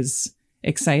novelty is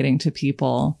exciting to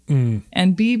people.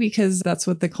 And B, because that's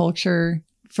what the culture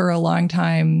for a long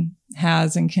time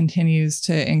has and continues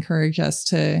to encourage us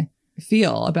to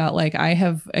feel about, like, I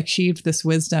have achieved this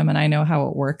wisdom and I know how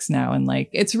it works now. And like,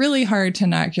 it's really hard to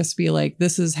not just be like,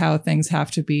 this is how things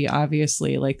have to be.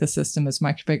 Obviously, like, the system is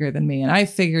much bigger than me and I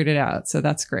figured it out. So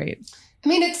that's great. I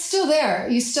mean, it's still there.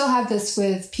 You still have this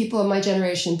with people of my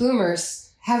generation.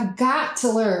 Boomers have got to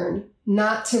learn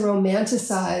not to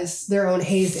romanticize their own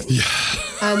hazing. Yeah.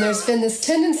 And there's been this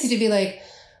tendency to be like,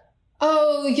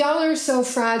 oh, y'all are so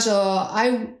fragile.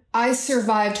 I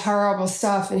survived horrible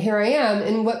stuff and here I am.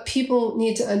 And what people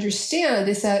need to understand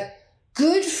is that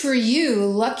good for you,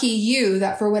 lucky you,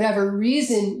 that for whatever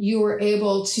reason you were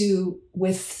able to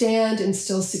withstand and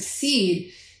still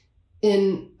succeed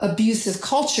in abusive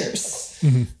cultures.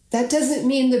 Mm-hmm. That doesn't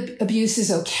mean the abuse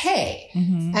is okay.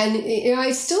 Mm-hmm. And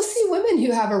I still see women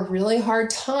who have a really hard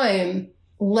time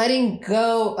letting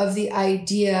go of the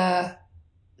idea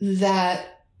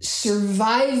that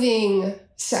surviving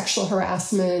sexual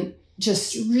harassment,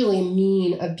 just really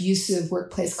mean, abusive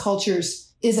workplace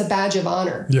cultures is a badge of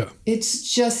honor. Yeah.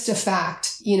 It's just a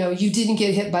fact. You didn't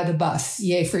get hit by the bus.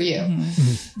 Yay for you. Mm-hmm.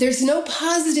 Mm-hmm. There's no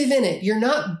positive in it. You're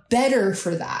not better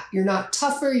for that. You're not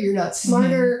tougher. You're not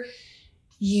smarter. Mm-hmm.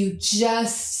 You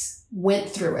just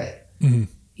went through it. Mm-hmm.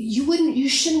 You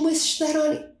shouldn't wish that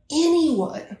on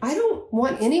anyone. I don't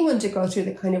want anyone to go through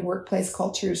the kind of workplace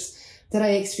cultures that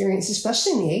I experienced,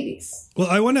 especially in the 80s. Well,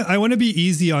 I want to be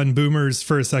easy on boomers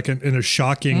for a second in a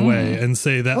shocking way and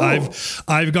say that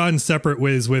I've gone separate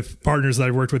ways with partners that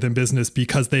I've worked with in business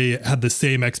because they had the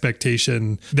same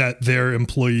expectation that their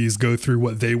employees go through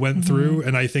what they went through.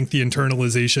 And I think the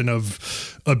internalization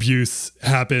of abuse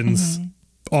happens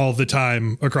all the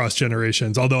time across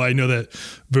generations. Although I know that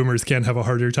boomers can have a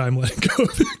harder time letting go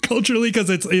of it culturally because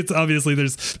it's obviously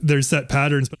there's set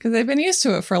patterns. Because they've been used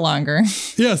to it for longer.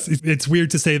 Yes, it's weird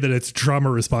to say that it's a trauma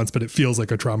response, but it feels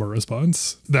like a trauma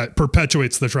response that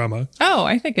perpetuates the trauma. Oh,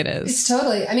 I think it is. It's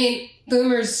totally. I mean,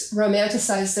 boomers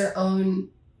romanticize their own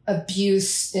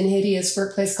abuse in hideous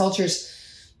workplace cultures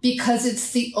because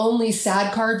it's the only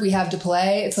sad card we have to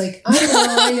play. It's like,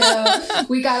 I know.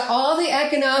 We got all the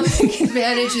economic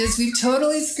advantages. We've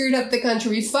totally screwed up the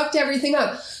country. We fucked everything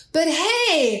up. But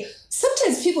hey,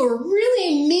 sometimes people are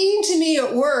really mean to me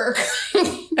at work.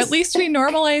 At least we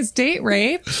normalize date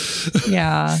rape.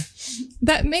 Yeah.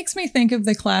 That makes me think of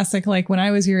the classic, like when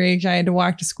I was your age, I had to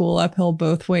walk to school uphill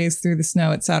both ways through the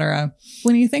snow, etc.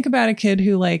 When you think about a kid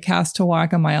who like has to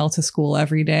walk a mile to school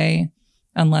every day,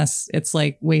 unless it's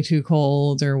like way too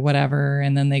cold or whatever,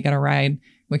 and then they get a ride,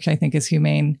 which I think is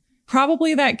humane.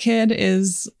 Probably that kid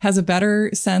has a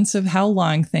better sense of how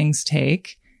long things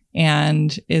take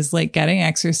and is like getting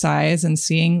exercise and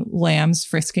seeing lambs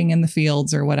frisking in the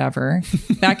fields or whatever.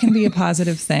 That can be a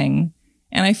positive thing.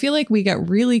 And I feel like we get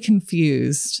really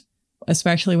confused,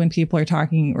 especially when people are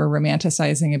talking or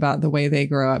romanticizing about the way they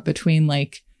grow up, between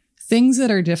like things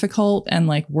that are difficult and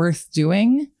like worth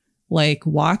doing, like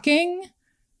walking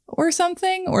or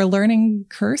something, or learning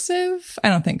cursive. I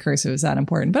don't think cursive is that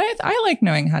important, but I like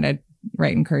knowing how to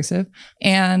write in cursive.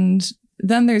 And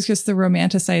then there's just the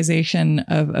romanticization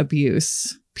of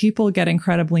abuse. People get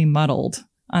incredibly muddled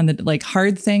on the like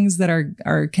hard things that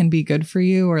are can be good for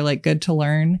you or like good to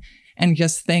learn, and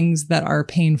just things that are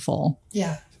painful.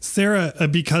 Yeah. Sarah,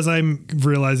 because I'm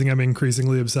realizing I'm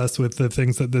increasingly obsessed with the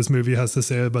things that this movie has to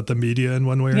say about the media in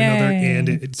one way or another. And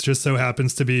it just so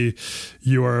happens to be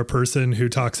you are a person who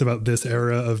talks about this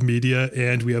era of media.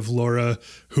 And we have Laura,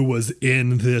 who was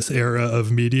in this era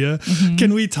of media. Mm-hmm.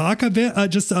 Can we talk a bit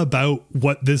just about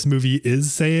what this movie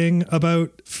is saying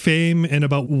about fame and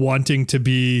about wanting to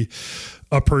be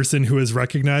a person who is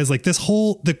recognized? Like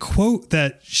the quote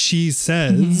that she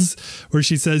says, where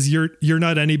she says, you're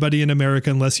not anybody in America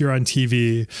unless you're on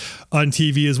TV. On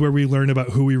TV is where we learn about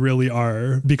who we really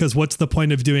are, because what's the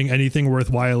point of doing anything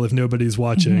worthwhile if nobody's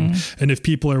watching? And if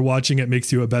people are watching, it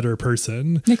makes you a better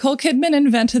person. Nicole Kidman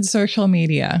invented social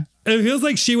media. It feels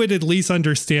like she would at least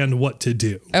understand what to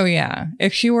do. Oh yeah.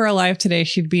 If she were alive today,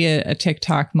 she'd be a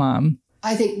TikTok mom.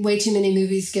 I think way too many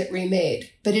movies get remade,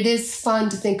 but it is fun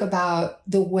to think about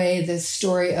the way the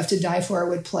story of To Die For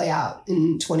would play out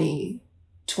in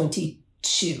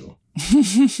 2022.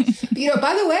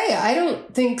 By the way, I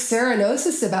don't think Sarah knows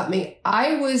this about me.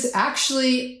 I was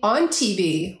actually on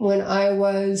TV when I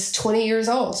was 20 years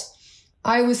old.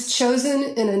 I was chosen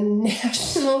in a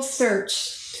national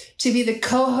search to be the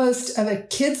co-host of a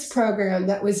kids program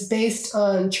that was based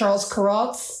on Charles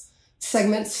Kuralt's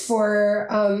segments for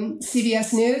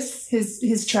CBS News,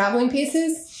 his traveling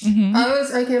pieces.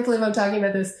 I can't believe I'm talking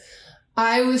about this.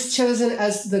 I was chosen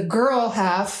as the girl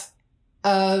half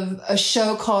of a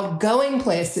show called Going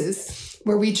Places,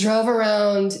 where we drove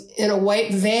around in a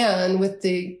white van with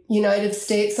the United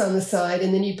States on the side,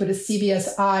 and then you put a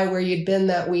CBS Eye where you'd been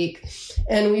that week.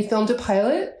 And we filmed a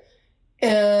pilot,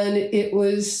 and it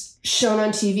was shown on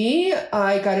TV.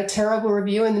 I got a terrible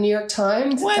review in the New York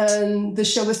Times. What? And the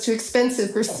show was too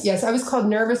expensive. Yes, I was called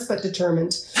Nervous but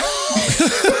Determined.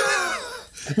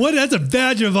 What? That's a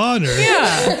badge of honor.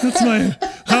 Yeah. That's my...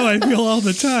 how I feel all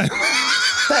the time.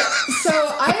 But so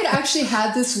I had actually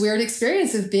had this weird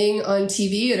experience of being on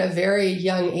TV at a very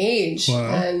young age.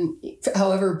 Wow. And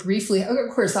however briefly, of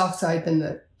course, also I'd been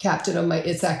the captain of my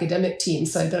It's Academic team.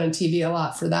 So I've been on TV a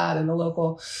lot for that in the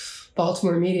local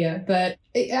Baltimore media. But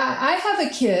I have a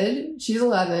kid. She's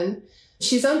 11.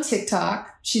 She's on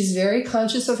TikTok. She's very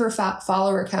conscious of her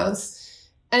follower counts.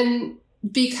 And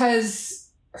because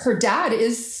her dad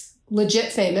is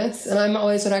legit famous, and I'm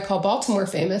always what I call Baltimore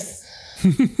famous,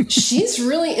 she's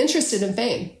really interested in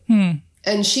fame.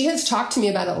 And she has talked to me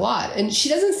about it a lot. And she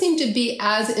doesn't seem to be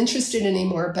as interested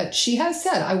anymore, but she has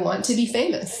said, I want to be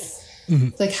famous.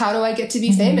 Like, how do I get to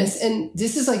be famous? And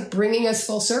this is like bringing us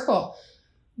full circle.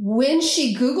 When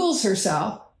she Googles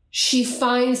herself, she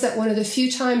finds that one of the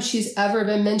few times she's ever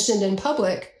been mentioned in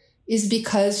public is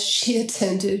because she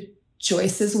attended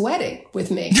Joyce's wedding with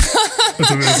me.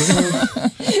 That's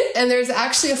amazing. And there's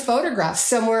actually a photograph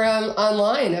somewhere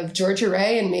online of Georgia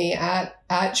Ray and me at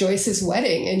Joyce's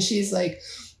wedding. And she's like,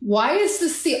 why is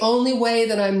this the only way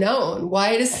that I'm known?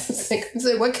 Why does this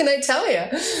like, what can I tell you?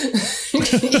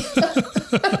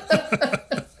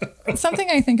 Something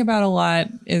I think about a lot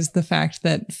is the fact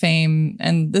that fame,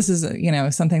 and this is,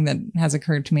 something that has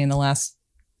occurred to me in the last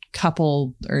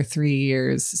couple or 3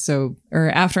 years. So, or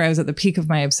after I was at the peak of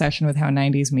my obsession with how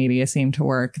 90s media seemed to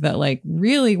work, that like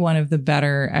really one of the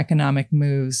better economic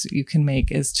moves you can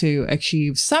make is to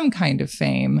achieve some kind of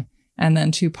fame and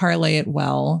then to parlay it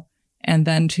well, and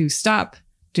then to stop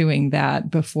doing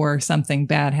that before something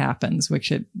bad happens,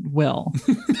 which it will.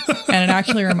 And it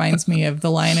actually reminds me of the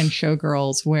line in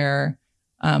Showgirls where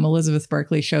Elizabeth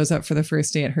Berkley shows up for the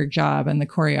first day at her job and the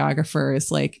choreographer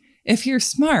is like, if you're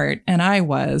smart, and I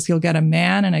was, you'll get a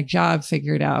man and a job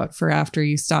figured out for after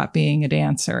you stop being a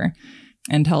dancer.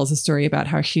 And tells a story about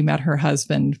how she met her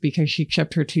husband because she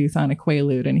chipped her tooth on a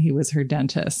Quaalude and he was her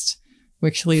dentist,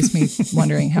 which leaves me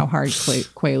wondering how hard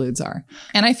Quaaludes are.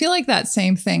 And I feel like that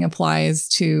same thing applies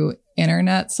to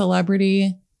internet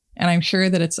celebrity. And I'm sure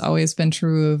that it's always been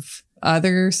true of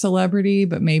other celebrity,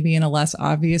 but maybe in a less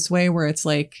obvious way, where it's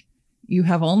like you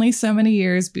have only so many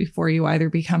years before you either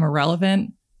become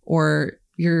irrelevant or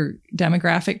your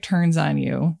demographic turns on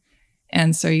you.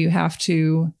 And so you have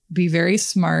to be very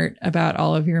smart about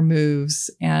all of your moves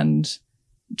and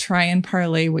try and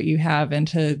parlay what you have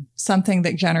into something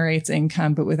that generates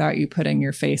income, but without you putting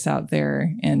your face out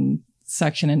there in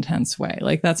such an intense way.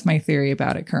 Like, that's my theory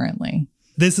about it currently.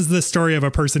 This is the story of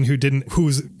a person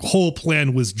whose whole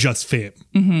plan was just fame.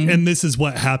 And this is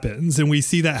what happens. And we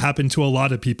see that happen to a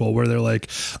lot of people where they're like,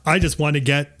 I just want to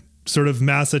get sort of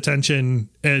mass attention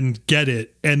and get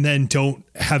it, and then don't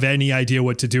have any idea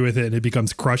what to do with it. And it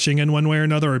becomes crushing in one way or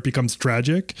another, or it becomes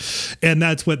tragic. And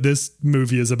that's what this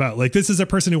movie is about. Like, this is a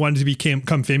person who wanted to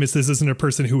become famous. This isn't a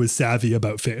person who was savvy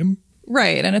about fame.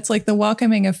 Right. And it's like the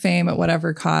welcoming of fame at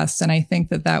whatever cost. And I think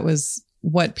that was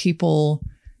what people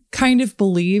kind of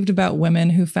believed about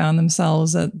women who found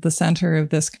themselves at the center of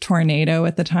this tornado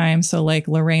at the time. So like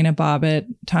Lorena Bobbitt,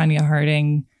 Tonya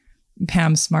Harding,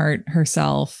 Pam Smart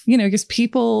herself, just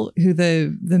people who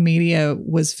the media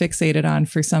was fixated on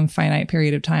for some finite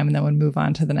period of time and then would move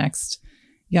on to the next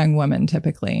young woman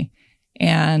typically.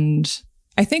 And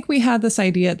I think we had this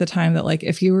idea at the time that like,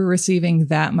 if you were receiving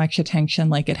that much attention,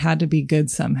 like it had to be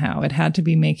good somehow. It had to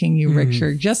be making you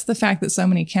richer. Just the fact that so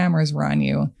many cameras were on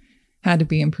you had to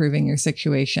be improving your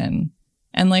situation.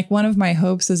 And like, one of my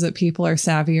hopes is that people are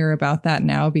savvier about that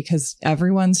now because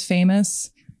everyone's famous.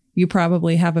 You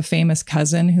probably have a famous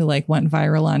cousin who like went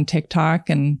viral on TikTok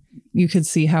and you could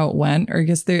see how it went, or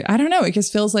just I don't know. It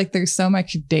just feels like there's so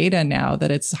much data now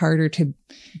that it's harder to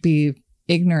be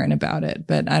ignorant about it.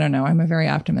 But I don't know. I'm a very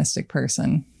optimistic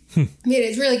person. I mean,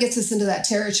 it really gets us into that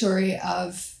territory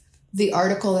of the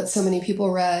article that so many people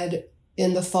read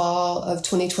in the fall of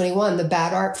 2021, The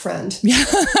Bad Art Friend.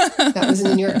 That was in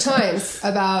the New York Times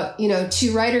about,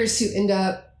 two writers who end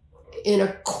up in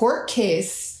a court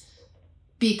case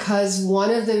because one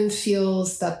of them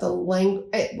feels that the language,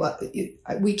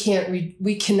 we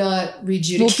cannot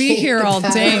rejudicate. We'll be here all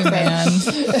day, man.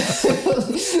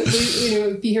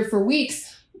 We'd be here for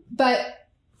weeks. But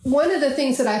one of the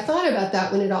things that I thought about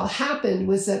that when it all happened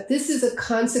was that this is a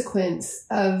consequence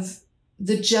of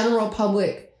the general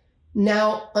public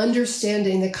now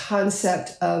understanding the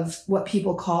concept of what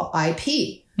people call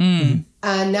IP. And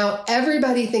now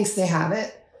everybody thinks they have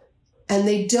it. And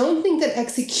they don't think that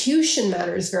execution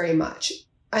matters very much.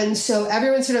 And so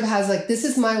everyone sort of has like, this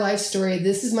is my life story.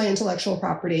 This is my intellectual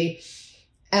property.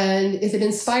 And if it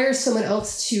inspires someone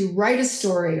else to write a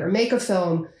story or make a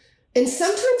film, and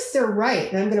sometimes they're right.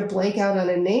 And I'm going to blank out on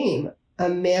a name.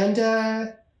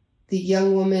 Amanda, the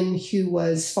young woman who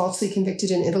was falsely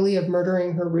convicted in Italy of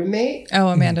murdering her roommate. Oh,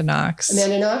 Amanda Knox.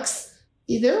 Amanda Knox.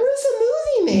 There was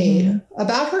a movie made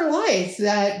about her life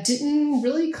that didn't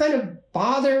really kind of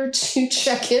bother to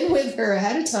check in with her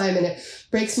ahead of time. And it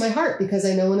breaks my heart because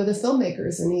I know one of the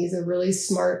filmmakers and he's a really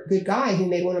smart, good guy who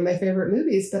made one of my favorite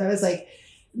movies. But I was like,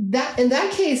 that in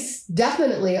that case,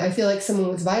 definitely, I feel like someone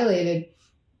was violated.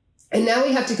 And now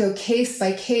we have to go case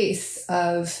by case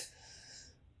of,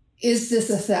 is this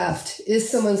a theft? Is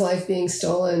someone's life being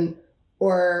stolen?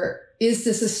 Or is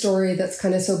this a story that's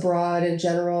kind of so broad and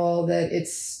general that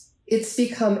it's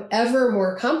become ever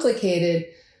more complicated?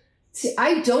 See,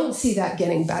 I don't see that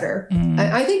getting better.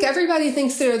 I think everybody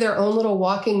thinks they're their own little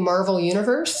walking Marvel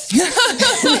universe. They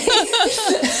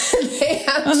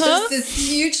have just this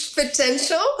huge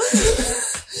potential.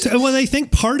 Well, I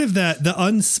think part of that, the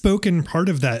unspoken part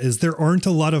of that, is there aren't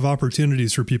a lot of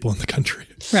opportunities for people in the country.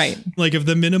 Right. Like if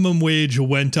the minimum wage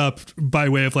went up by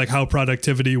way of like how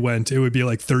productivity went, it would be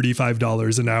like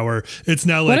 $35 an hour. It's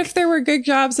now like, what if there were good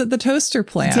jobs at the toaster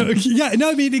plant? So, yeah,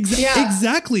 no, I mean,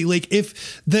 exactly. Like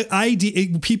if the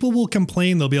idea, people will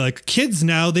complain, they'll be like, kids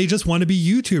now, they just want to be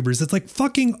YouTubers. It's like,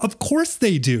 fucking, of course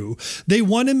they do. They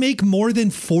want to make more than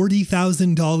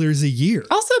 $40,000 a year.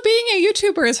 Also, being a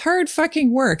YouTuber is hard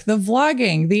fucking work. The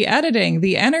vlogging, the editing,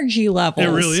 the energy levels. It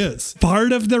really is.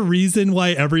 Part of the reason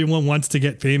why everyone wants to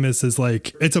get famous is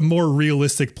like, it's a more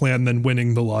realistic plan than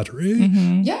winning the lottery.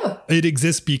 Yeah. It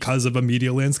exists because of a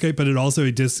media landscape, but it also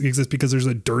exists because there's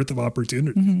a dearth of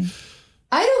opportunity.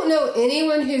 I don't know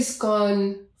anyone who's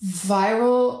gone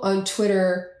viral on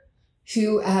Twitter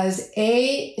who has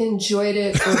A, enjoyed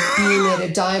it, or B, made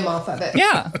a dime off of it.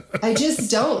 Yeah. I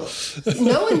just don't.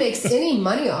 No one makes any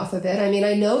money off of it. I mean,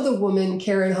 I know the woman,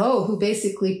 Karen Ho, who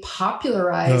basically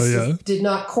popularized, did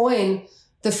not coin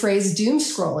the phrase doom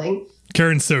scrolling.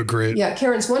 Karen's so great. Yeah,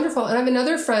 Karen's wonderful. And I have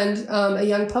another friend, a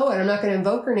young poet. I'm not going to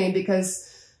invoke her name because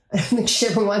I don't think she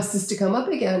ever wants this to come up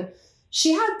again.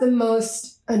 She had the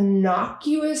most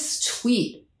innocuous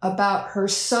tweet about her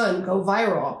son go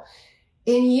viral.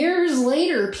 And years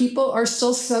later, people are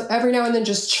still every now and then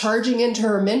just charging into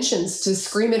her mentions to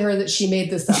scream at her that she made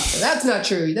this up. That's not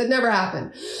true. That never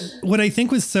happened. What I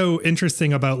think was so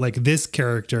interesting about like this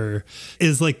character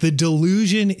is like the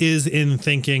delusion is in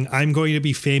thinking I'm going to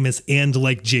be famous and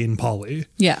like Jane Pauley.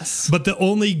 Yes. But the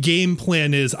only game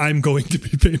plan is I'm going to be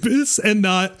famous and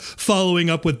not following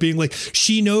up with being like,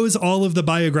 she knows all of the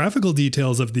biographical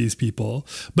details of these people,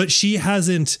 but she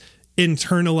hasn't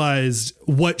internalized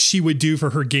what she would do for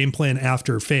her game plan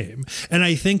after fame. And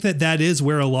I think that is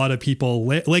where a lot of people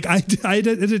like I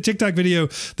did a TikTok video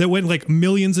that went like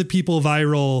millions of people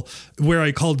viral where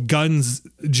I called guns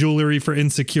jewelry for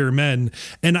insecure men.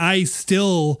 And I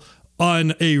still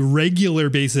on a regular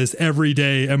basis every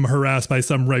day am harassed by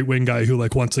some right-wing guy who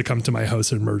like wants to come to my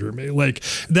house and murder me. Like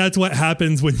that's what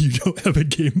happens when you don't have a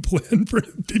game plan for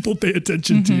people pay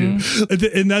attention to you.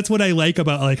 And that's what I like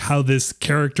about like how this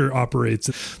character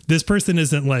operates. This person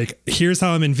isn't like, here's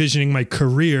how I'm envisioning my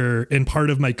career and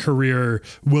part of my career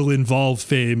will involve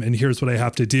fame and here's what I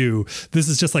have to do. This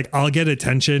is just like, I'll get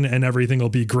attention and everything will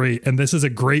be great. And this is a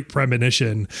great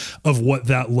premonition of what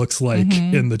that looks like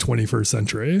in the 21st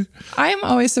century. I'm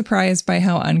always surprised by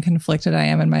how unconflicted I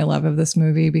am in my love of this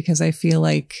movie because I feel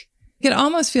like it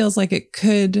almost feels like it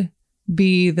could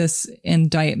be this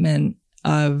indictment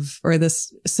of, or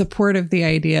this support of the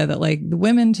idea that like the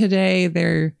women today,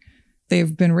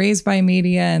 they've been raised by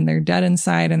media and they're dead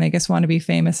inside and they just want to be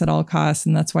famous at all costs.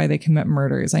 And that's why they commit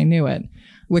murders. I knew it,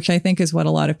 which I think is what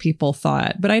a lot of people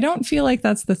thought. But I don't feel like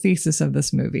that's the thesis of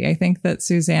this movie. I think that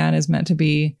Suzanne is meant to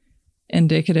be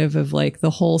indicative of like the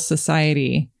whole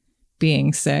society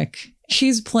being sick.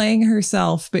 She's playing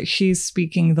herself, but she's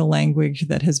speaking the language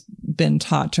that has been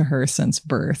taught to her since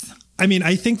birth. I mean,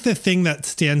 I think the thing that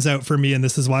stands out for me, and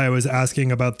this is why I was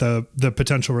asking about the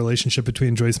potential relationship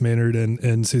between Joyce Maynard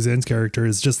and Suzanne's character,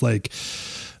 is just like,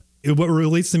 what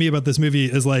relates to me about this movie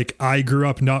is like, I grew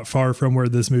up not far from where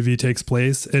this movie takes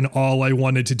place, and all I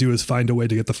wanted to do is find a way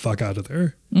to get the fuck out of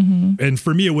there. And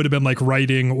for me, it would have been like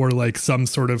writing or like some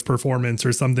sort of performance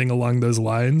or something along those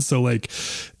lines. So like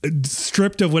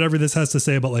stripped of whatever this has to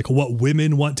say about like what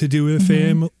women want to do with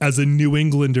fame, as a New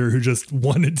Englander who just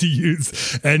wanted to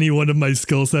use any one of my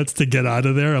skill sets to get out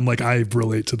of there, I'm like, I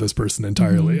relate to this person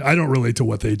entirely. I don't relate to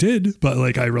what they did, but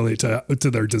like I relate to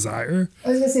their desire. I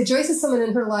was going to say, Joyce is someone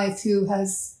in her life who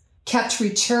has kept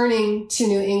returning to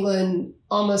New England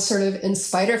almost sort of in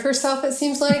spite of herself, it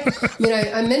seems like. I mean,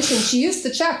 I mentioned she used the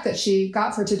check that she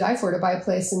got for To Die For to buy a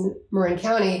place in Marin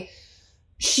County.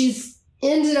 She's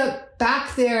ended up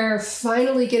back there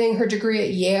finally getting her degree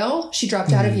at Yale. She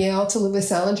dropped out of Yale to live with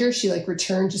Salinger. She like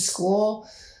returned to school.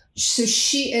 So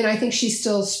and I think she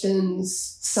still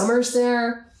spends summers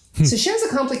there. So she has a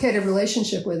complicated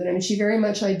relationship with it. I mean, she very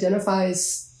much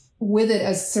identifies with it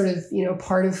as sort of, you know,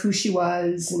 part of who she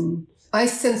was. And I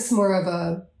sense more of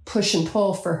a push and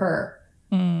pull for her.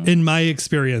 In my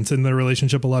experience, in the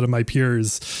relationship, a lot of my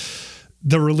peers,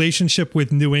 the relationship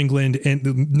with New England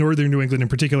and northern New England in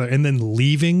particular, and then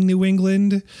leaving New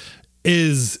England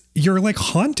is you're like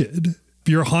haunted.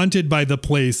 You're haunted by the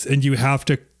place and you have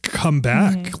to come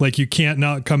back. Like you can't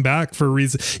not come back for a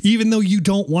reason, even though you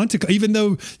don't want to, even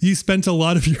though you spent a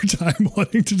lot of your time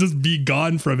wanting to just be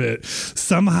gone from it.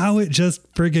 Somehow it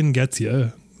just friggin' gets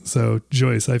you. So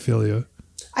Joyce, I feel you.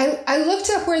 I looked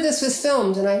up where this was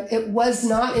filmed and it was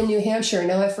not in New Hampshire.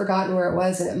 Now I've forgotten where it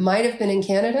was, and it might have been in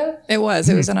Canada. It was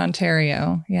in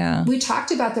Ontario. Yeah. We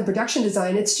talked about the production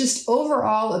design. It's just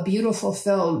overall a beautiful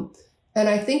film. And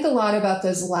I think a lot about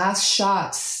those last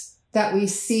shots that we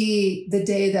see the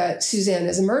day that Suzanne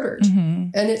is murdered.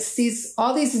 And it's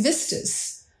all these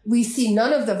vistas. We see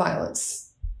none of the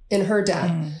violence in her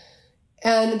death.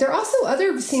 And there are also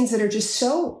other scenes that are just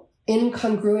so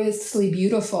incongruously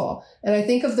beautiful. And I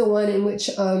think of the one in which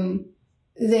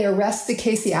they arrest the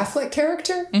Casey Affleck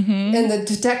character and the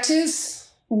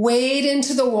detectives wade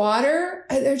into the water.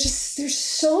 There's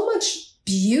so much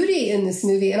beauty in this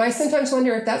movie. And I sometimes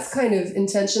wonder if that's kind of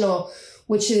intentional,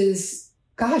 which is,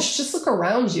 gosh, just look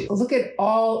around you. Look at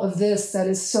all of this that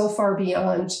is so far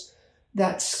beyond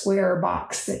that square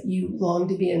box that you long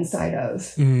to be inside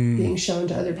of being shown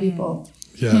to other people.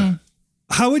 Yeah.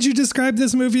 How would you describe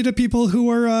this movie to people who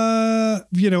are,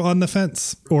 on the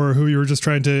fence, or who you were just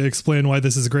trying to explain why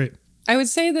this is great? I would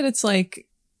say that it's like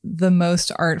the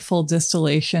most artful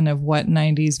distillation of what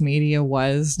 90s media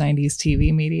was, 90s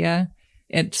TV media.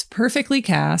 It's perfectly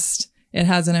cast. It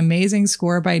has an amazing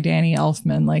score by Danny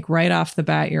Elfman. Like right off the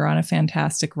bat, you're on a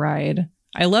fantastic ride.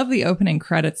 I love the opening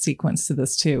credits sequence to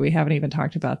this too. We haven't even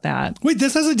talked about that. Wait,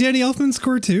 this has a Danny Elfman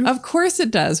score too? Of course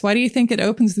it does. Why do you think it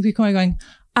opens with people going,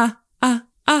 ah, ah,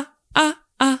 ah, ah,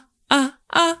 ah, ah,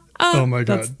 ah, ah? Oh my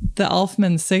God. That's the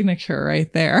Elfman signature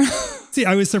right there. See,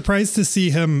 I was surprised to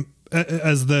see him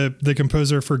as the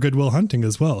composer for Good Will Hunting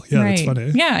as well. Yeah, right. That's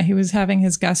funny. Yeah, he was having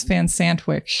his Gus Van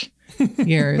Santwich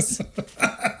years.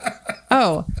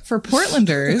 Oh, for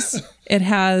Portlanders, it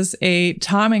has a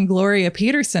Tom and Gloria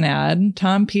Peterson ad,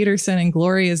 Tom Peterson and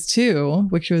Gloria's 2,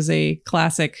 which was a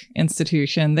classic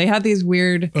institution. They had these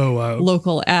weird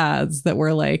local ads that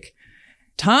were like,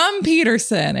 Tom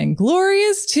Peterson and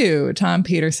Gloria's 2. Tom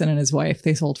Peterson and his wife,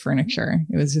 they sold furniture.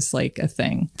 It was just like a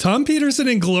thing. Tom Peterson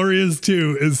and Gloria's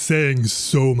 2 is saying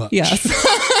so much. Yes.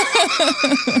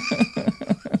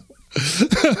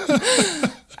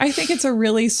 I think it's a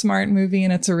really smart movie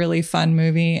and it's a really fun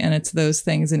movie, and it's those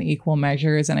things in equal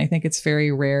measures. And I think it's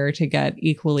very rare to get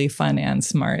equally fun and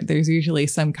smart. There's usually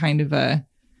some kind of a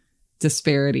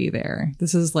disparity there.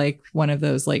 This is like one of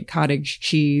those like cottage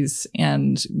cheese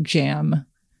and jam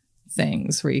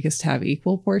things where you just have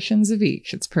equal portions of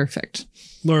each. It's perfect.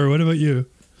 Laura, what about you?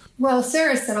 Well,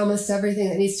 Sarah said almost everything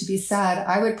that needs to be said.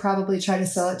 I would probably try to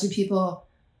sell it to people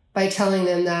by telling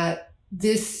them that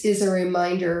this is a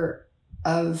reminder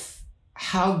of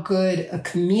how good a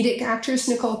comedic actress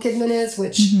Nicole Kidman is,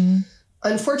 which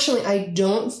unfortunately I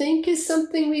don't think is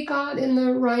something we got in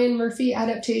the Ryan Murphy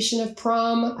adaptation of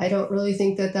Prom. I don't really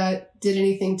think that did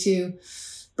anything to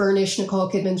burnish Nicole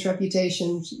Kidman's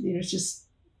reputation. You know, it's just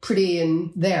pretty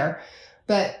in there.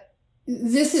 But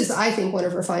this is, I think, one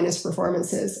of her finest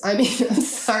performances. I mean, I'm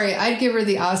sorry, I'd give her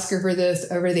the Oscar for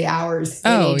this over The Hours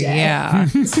any day. Yeah.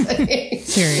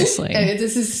 Seriously. I mean,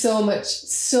 this is so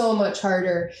much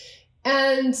harder.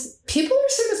 And people are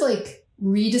sort of like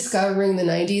rediscovering the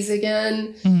 90s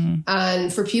again.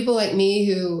 And for people like me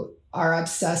who are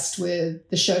obsessed with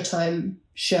the Showtime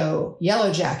show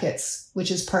Yellow Jackets, which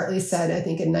is partly set, I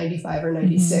think, in 95 or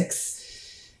 96,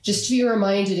 just to be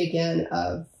reminded again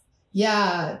of,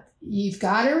 you've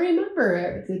got to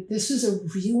remember that this was a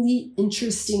really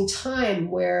interesting time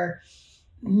where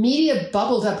media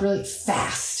bubbled up really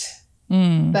fast,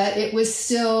 but it was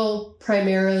still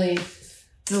primarily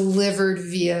delivered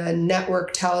via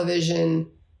network television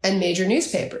and major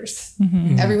newspapers.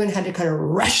 Everyone had to kind of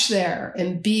rush there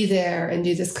and be there and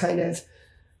do this kind of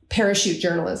parachute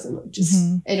journalism.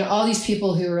 And all these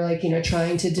people who were like,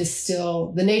 trying to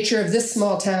distill the nature of this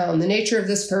small town, the nature of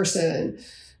this person,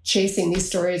 chasing these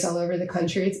stories all over the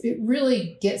country. It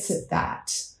really gets at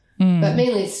that. But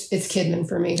mainly it's Kidman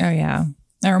for me. Oh, yeah.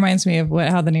 That reminds me of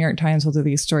how the New York Times will do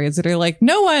these stories that are like,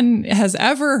 no one has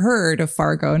ever heard of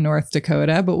Fargo, North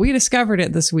Dakota, but we discovered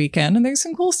it this weekend and there's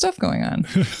some cool stuff going on.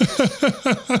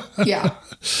 Yeah.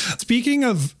 Speaking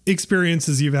of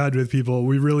experiences you've had with people,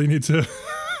 we really need to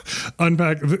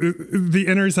unpack the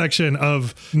intersection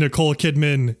of Nicole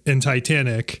Kidman in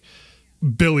Titanic,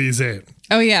 Billy Zane.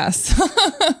 Oh, yes.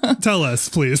 Tell us,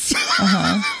 please.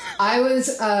 I was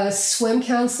a swim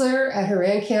counselor at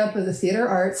Horan Camp of the Theater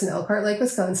Arts in Elkhart Lake,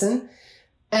 Wisconsin.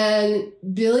 And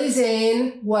Billy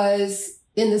Zane was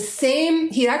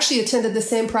he actually attended the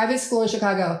same private school in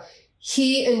Chicago.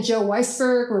 He and Joe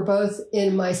Weisberg were both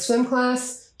in my swim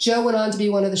class. Joe went on to be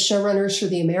one of the showrunners for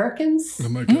The Americans. Oh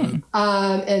my God.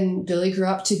 And Billy grew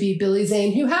up to be Billy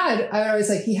Zane, he had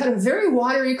a very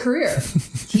watery career.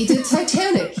 He did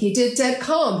Titanic. He did Dead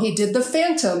Calm. He did The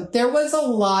Phantom. There was a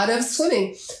lot of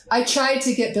swimming. I tried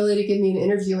to get Billy to give me an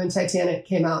interview when Titanic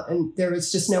came out, and there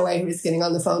was just no way he was getting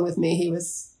on the phone with me. He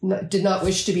did not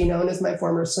wish to be known as my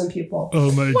former swim pupil.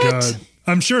 Oh my God.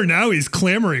 I'm sure now he's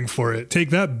clamoring for it. Take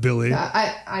that, Billy.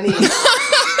 I mean...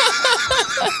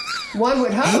 One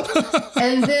would hope.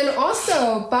 And then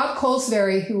also Bob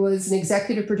Colesbury, who was an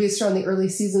executive producer on the early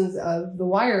seasons of The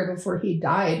Wire before he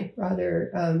died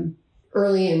rather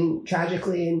early and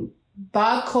tragically. And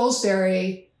Bob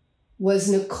Colesbury was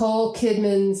Nicole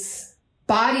Kidman's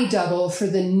body double for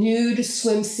the nude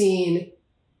swim scene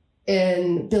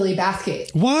in Billy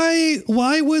Bathgate.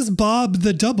 Why was Bob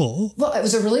the double? Well, it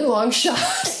was a really long shot.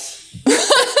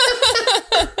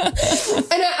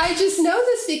 And I just know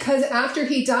this because after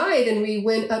he died and we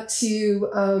went up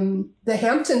to the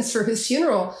Hamptons for his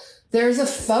funeral, there's a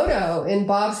photo in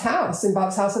Bob's house at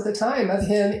the time, of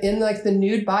him in like the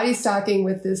nude body stocking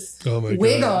with this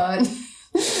wig on,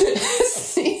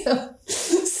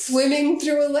 swimming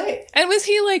through a lake. And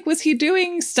was he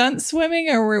doing stunt swimming,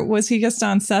 or was he just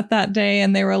on set that day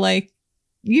and they were like,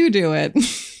 you do it?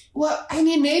 Well, I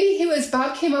mean, maybe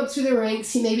Bob came up through the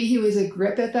ranks. Maybe he was a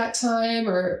grip at that time,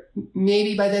 or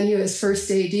maybe by then he was first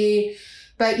AD.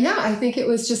 But yeah, I think it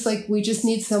was just like, we just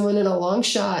need someone in a long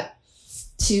shot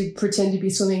to pretend to be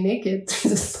swimming naked through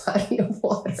this body of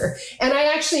water. And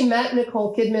I actually met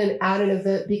Nicole Kidman at an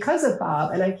event because of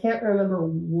Bob, and I can't remember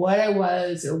what I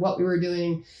was or what we were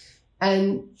doing.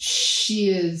 And she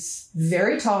is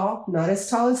very tall, not as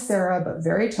tall as Sarah, but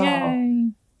very tall.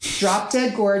 Yay. Drop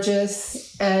dead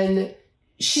gorgeous. And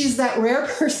she's that rare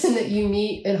person that you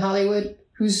meet in Hollywood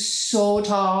who's so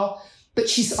tall, but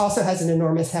she also has an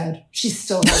enormous head. She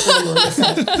still has an enormous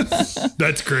head.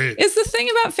 That's great. Is the thing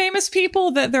about famous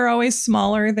people that they're always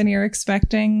smaller than you're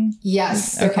expecting?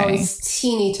 Yes, they're always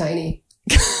teeny tiny.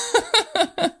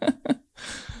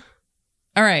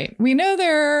 All right. We know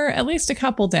there are at least a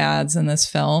couple dads in this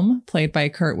film, played by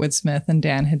Kurtwood Smith and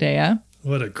Dan Hedaya.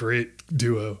 What a great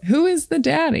duo. Who is the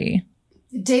daddy?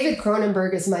 David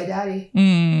Cronenberg is my daddy.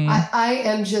 I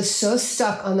am just so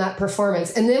stuck on that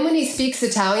performance. And then when he speaks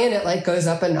Italian, it like goes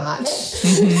up a notch.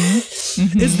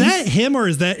 Is that him or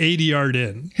is that ADR'd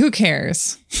in? Who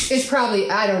cares? It's probably,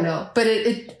 I don't know. But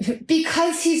it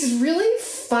because he's really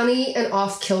funny and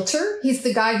off kilter. He's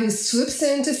the guy who swoops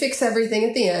in to fix everything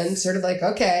at the end. Sort of like,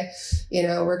 okay,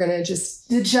 we're going to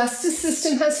the justice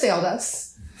system has failed us.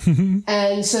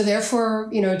 And so therefore,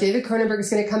 David Cronenberg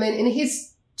is going to come in and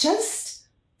he's just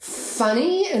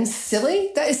funny and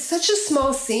silly. That is such a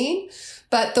small scene,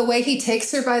 but the way he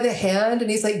takes her by the hand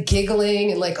and he's like giggling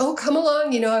and like, oh, come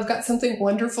along. I've got something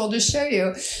wonderful to show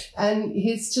you. And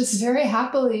he's just very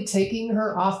happily taking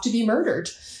her off to be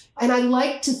murdered. And I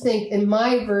like to think in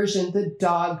my version, the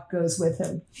dog goes with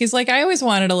him. He's like, I always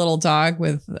wanted a little dog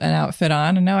with an outfit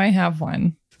on, and now I have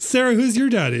one. Sarah, who's your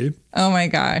daddy? Oh my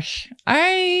gosh.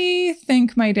 I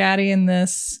think my daddy in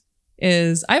this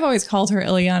is, I've always called her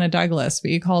Ileana Douglas, but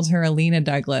you called her Alina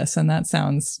Douglas, and that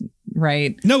sounds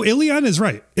right. No, Ileana is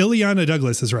right. Ileana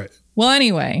Douglas is right. Well,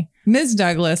 anyway, Ms.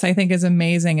 Douglas, I think, is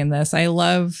amazing in this. I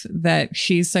love that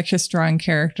she's such a strong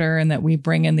character and that we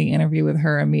bring in the interview with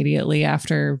her immediately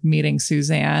after meeting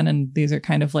Suzanne. And these are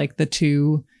kind of like the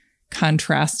two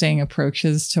contrasting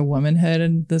approaches to womanhood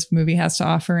and this movie has to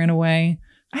offer in a way.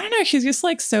 I don't know. She's just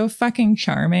like so fucking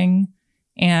charming.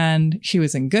 And she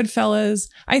was in Goodfellas.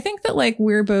 I think that like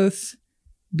we're both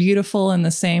beautiful in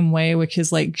the same way, which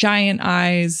is like giant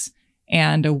eyes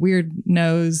and a weird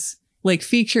nose, like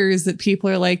features that people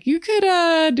are like, you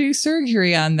could do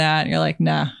surgery on that. And you're like,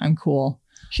 nah, I'm cool.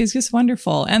 She's just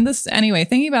wonderful. And this, anyway,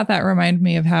 thinking about that reminded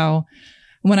me of how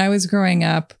when I was growing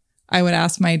up, I would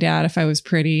ask my dad if I was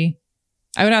pretty.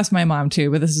 I would ask my mom too,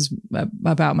 but this is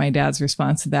about my dad's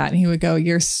response to that. And he would go,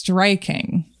 you're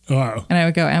striking. Wow. And I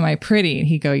would go, am I pretty? And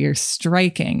he'd go, you're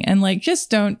striking. And like, just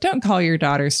don't call your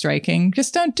daughter striking.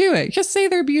 Just don't do it. Just say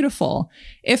they're beautiful.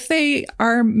 If they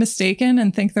are mistaken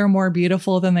and think they're more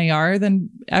beautiful than they are, then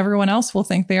everyone else will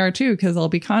think they are too, because they'll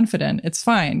be confident. It's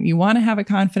fine. You want to have a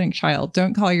confident child.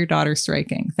 Don't call your daughter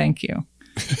striking. Thank you.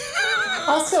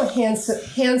 Also,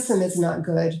 handsome is not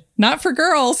good. Not for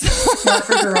girls. Not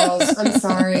for girls. I'm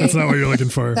sorry. That's not what you're looking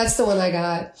for. That's the one I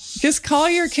got. Just call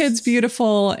your kids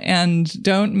beautiful and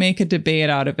don't make a debate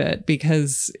out of it,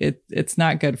 because it's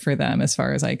not good for them, as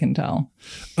far as I can tell.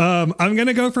 I'm going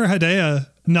to go for Hedaya,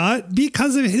 not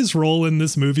because of his role in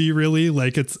this movie, really.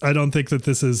 Like, I don't think that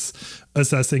this is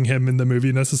assessing him in the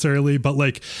movie necessarily, but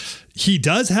like, he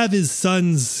does have his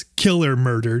son's killer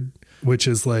murdered, which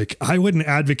is like, I wouldn't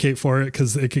advocate for it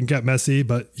because it can get messy,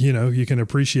 but you know, you can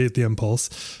appreciate the impulse.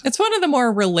 It's one of the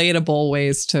more relatable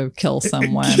ways to kill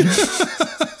someone.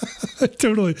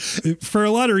 Totally. For a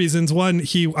lot of reasons. One,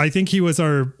 I think he was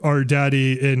our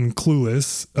daddy in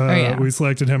Clueless. We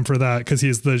selected him for that because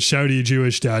he's the shouty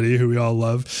Jewish daddy who we all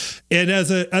love. And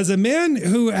as a man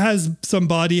who has some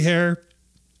body hair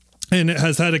and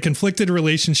has had a conflicted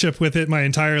relationship with it my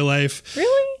entire life.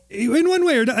 Really? In one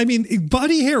way or I mean,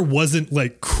 body hair wasn't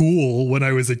like cool when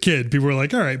I was a kid. People were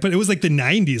like, all right, but it was like the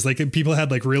 90s. Like people had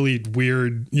like really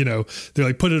weird, you know, they're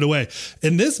like, put it away.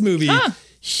 In this movie,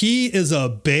 he is a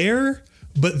bear,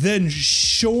 but then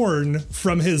shorn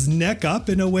from his neck up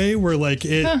in a way where like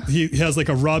he has like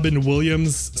a Robin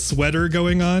Williams sweater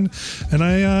going on. And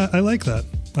I like that.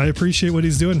 I appreciate what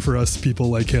he's doing for us people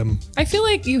like him. I feel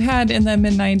like you had in the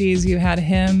mid-90s, you had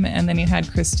him, and then you had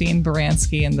Christine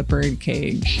Baranski in The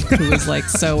Birdcage, who was like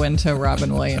so into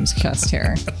Robin Williams' chest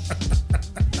hair.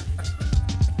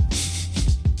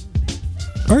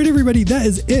 All right, everybody, that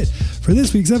is it for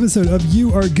this week's episode of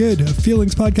You Are Good, a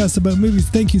Feelings podcast about movies.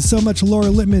 Thank you so much, Laura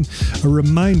Lippman. A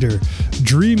reminder,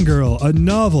 Dreamgirl, a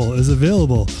novel, is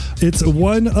available. It's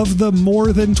one of the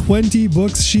more than 20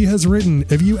 books she has written.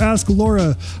 If you ask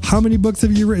Laura, how many books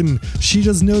have you written? She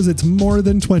just knows it's more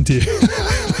than 20.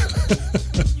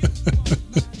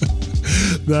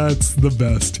 That's the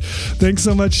best. Thanks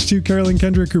so much to Carolyn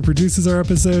Kendrick, who produces our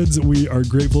episodes. We are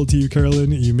grateful to you,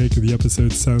 Carolyn. You make the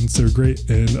episodes sound so great,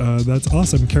 and that's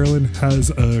awesome. Carolyn has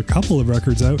a couple of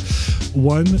records out.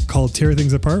 One called Tear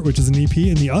Things Apart, which is an EP,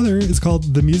 and the other is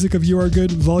called The Music of You Are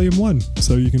Good, Volume 1.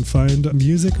 So you can find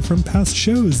music from past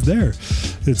shows there.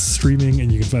 It's streaming,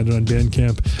 and you can find it on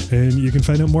Bandcamp, and you can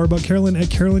find out more about Carolyn at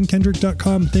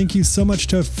carolynkendrick.com. Thank you so much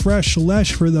to Fresh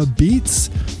Lesh for the beats.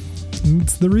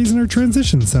 It's the reason our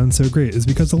transition sounds so great is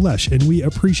because of Lesh, and we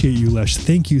appreciate you, Lesh.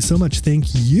 Thank you so much. Thank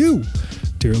you,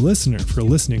 dear listener, for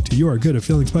listening to You Are Good, a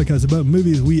Feelings podcast about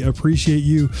movies. We appreciate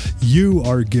you. You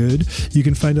are good. You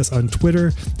can find us on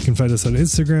Twitter. You can find us on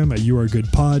Instagram at You Are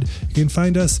Good Pod. You can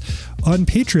find us on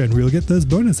Patreon, where you'll get those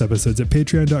bonus episodes at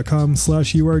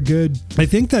patreon.com/youaregood. I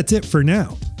think that's it for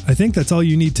now. I think that's all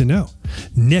you need to know.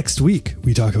 Next week,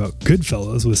 we talk about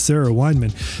Goodfellas with Sarah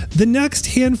Weinman. The next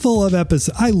handful of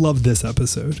episodes, I love this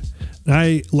episode.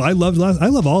 I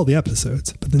love all the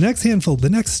episodes, but the next handful, the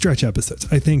next stretch episodes,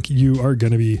 I think you are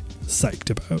going to be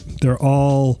psyched about. They're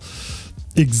all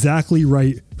exactly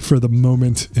right for the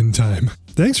moment in time.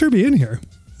 Thanks for being here.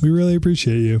 We really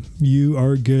appreciate you. You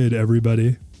are good,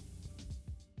 everybody.